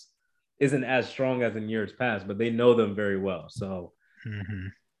defense isn't as strong as in years past, but they know them very well. So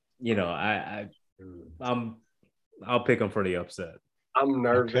I'll pick them for the upset. I'm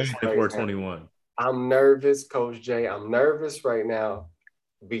nervous. 24-21. I'm nervous, Coach J. I'm nervous right now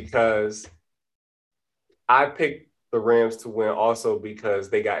because I picked the Rams to win also because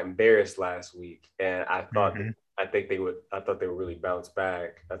they got embarrassed last week, and I thought I thought they would really bounce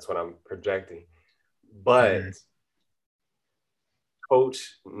back. That's what I'm projecting. But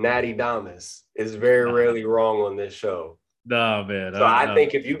Coach Natty Damas is very rarely wrong on this show. No, man. So I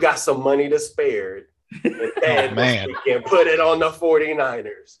think if you got some money to spare, you can put it on the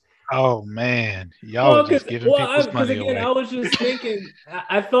 49ers. Oh man, y'all just giving people's money away. I was just thinking.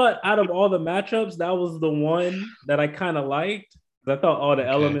 I thought out of all the matchups, that was the one that I kind of liked. I thought all the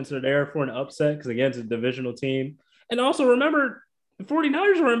elements are there for an upset because again, it's a divisional team. And also remember, the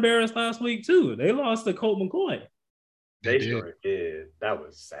 49ers were embarrassed last week too. They lost to Colt McCoy. They sure did. That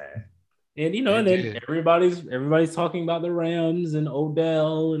was sad. And and then everybody's talking about the Rams and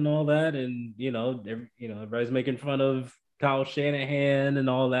Odell and all that, and everybody's making fun of Kyle Shanahan and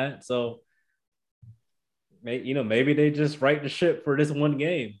all that. So, maybe they just right the ship for this one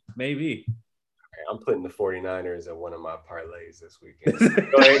game. Maybe. Okay, I'm putting the 49ers in one of my parlays this weekend.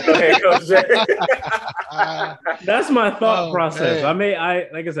 Go ahead, Coach Jay. That's my thought process. Man.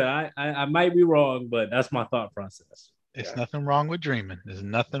 I might be wrong, but that's my thought process. It's nothing wrong with dreaming. There's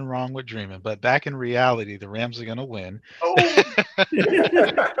nothing wrong with dreaming. But back in reality, the Rams are going to win. Oh.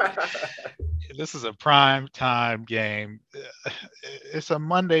 This is a prime time game. It's a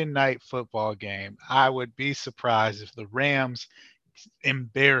Monday night football game. I would be surprised if the Rams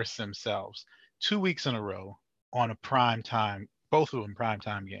embarrass themselves 2 weeks in a row on a prime time, both of them prime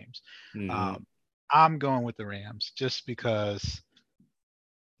time games. Mm-hmm. I'm going with the Rams just because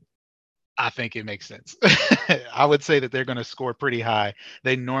I think it makes sense. I would say that they're going to score pretty high.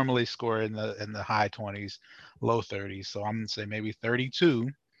 They normally score in the high 20s, low 30s. So I'm going to say maybe 32,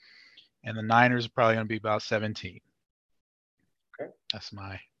 and the Niners are probably going to be about 17. Okay. That's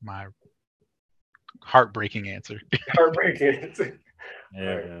my heartbreaking answer. Heartbreaking answer.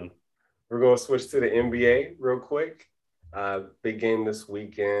 Yeah, all right. We're going to switch to the NBA real quick. Big game this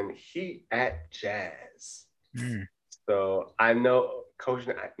weekend. Heat at Jazz. So I know, Coach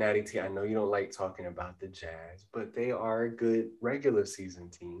Natty T, I know you don't like talking about the Jazz, but they are a good regular season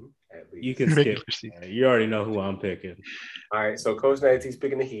team, at least. You can skip. You already know who I'm picking. All right, so Coach Natty T's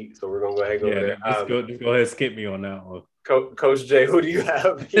picking the Heat, so we're going to go ahead and go there. Just go ahead and skip me on that one. Coach Jay, who do you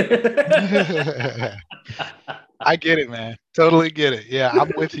have? I get it, man. Totally get it. Yeah,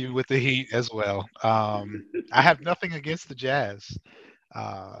 I'm with you with the Heat as well. I have nothing against the Jazz.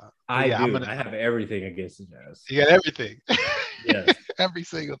 I have everything against the Jazz. You got everything. Yes. Every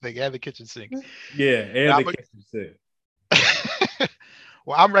single thing. And the kitchen sink. Yeah, and the kitchen sink.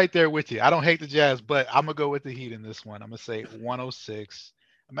 Well, I'm right there with you. I don't hate the Jazz, but I'm going to go with the Heat in this one. I'm going to say 106.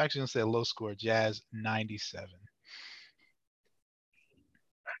 I'm actually going to say a low score. Jazz 97.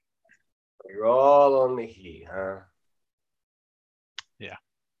 You're all on the Heat, huh? Yeah.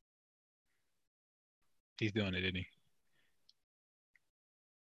 He's doing it, isn't he?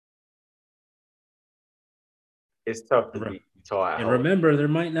 It's tough to beat Utah. And remember, there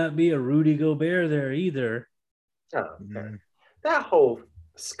might not be a Rudy Gobert there either. Oh, okay. That whole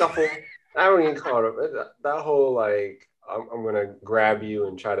scuffle, I don't even call it. That whole, like, I'm going to grab you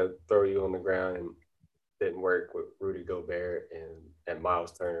and try to throw you on the ground, and didn't work with Rudy Gobert and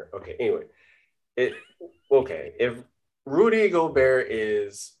Miles Turner. Okay, anyway. If Rudy Gobert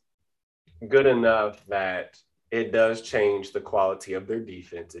is good enough that it does change the quality of their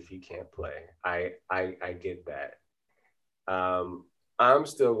defense if he can't play, I get that. I'm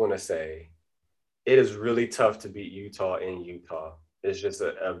still going to say it is really tough to beat Utah in Utah. It's just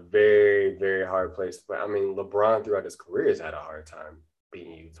a very, very hard place to play. I mean, LeBron throughout his career has had a hard time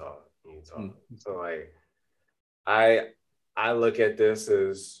beating Utah. So, like, I look at this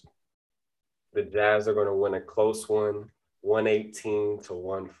as the Jazz are going to win a close one, 118 to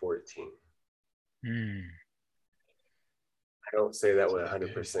 114. I don't say that with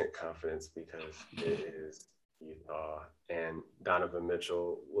 100% confidence because it is Utah, and Donovan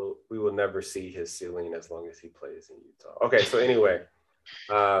Mitchell, we will never see his ceiling as long as he plays in Utah. Okay, so anyway,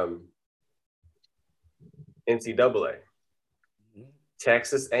 NCAA.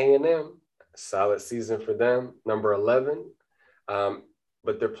 Texas A&M, solid season for them, number 11.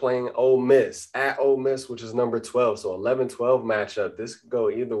 But they're playing Ole Miss at Ole Miss, which is number 12. So 11-12 matchup. This could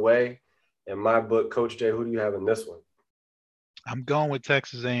go either way. In my book, Coach Jay, who do you have in this one? I'm going with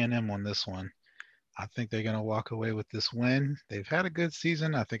Texas A&M on this one. I think they're going to walk away with this win. They've had a good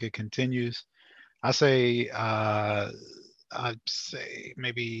season. I think it continues. I'd say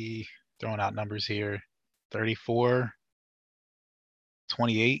maybe throwing out numbers here, 34-28.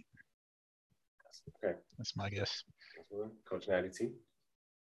 Okay. That's my guess. Coach Natty T.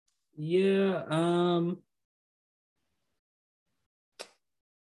 Yeah,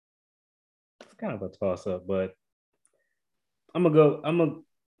 it's kind of a toss up, but I'm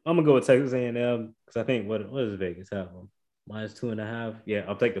gonna go with Texas A&M because I think what does Vegas have them? -2.5. Yeah,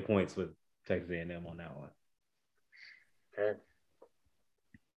 I'll take the points with Texas A&M on that one. Okay.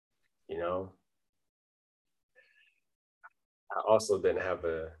 You know, I also didn't have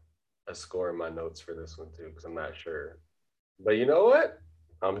a score in my notes for this one too because I'm not sure. But you know what?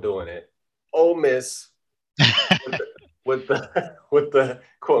 I'm doing it. Ole Miss with the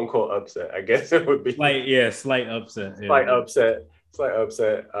quote unquote upset. I guess it would be slight upset. Slight upset.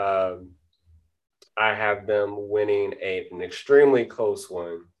 I have them winning an extremely close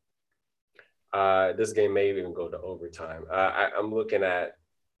one. This game may even go to overtime. I'm looking at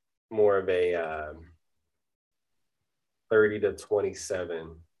more of a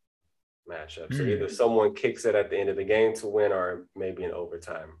 30-27 matchup. So either someone kicks it at the end of the game to win, or maybe an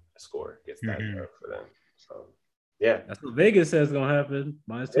overtime score gets that for them. So yeah, that's what Vegas says is gonna happen.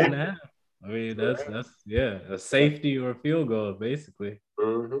 -2.5. I mean, that's a safety or a field goal basically.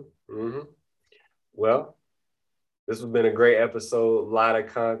 Well, This has been a great episode, a lot of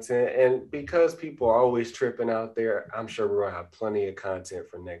content. And because people are always tripping out there, I'm sure we're going to have plenty of content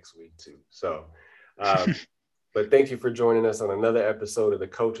for next week too. So, but thank you for joining us on another episode of the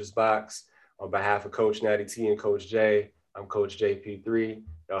Coach's Box. On behalf of Coach Natty T and Coach J, I'm Coach JP3.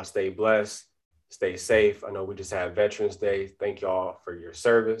 Y'all stay blessed, stay safe. I know we just had Veterans Day. Thank y'all for your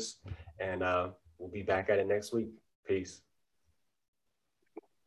service. And we'll be back at it next week. Peace.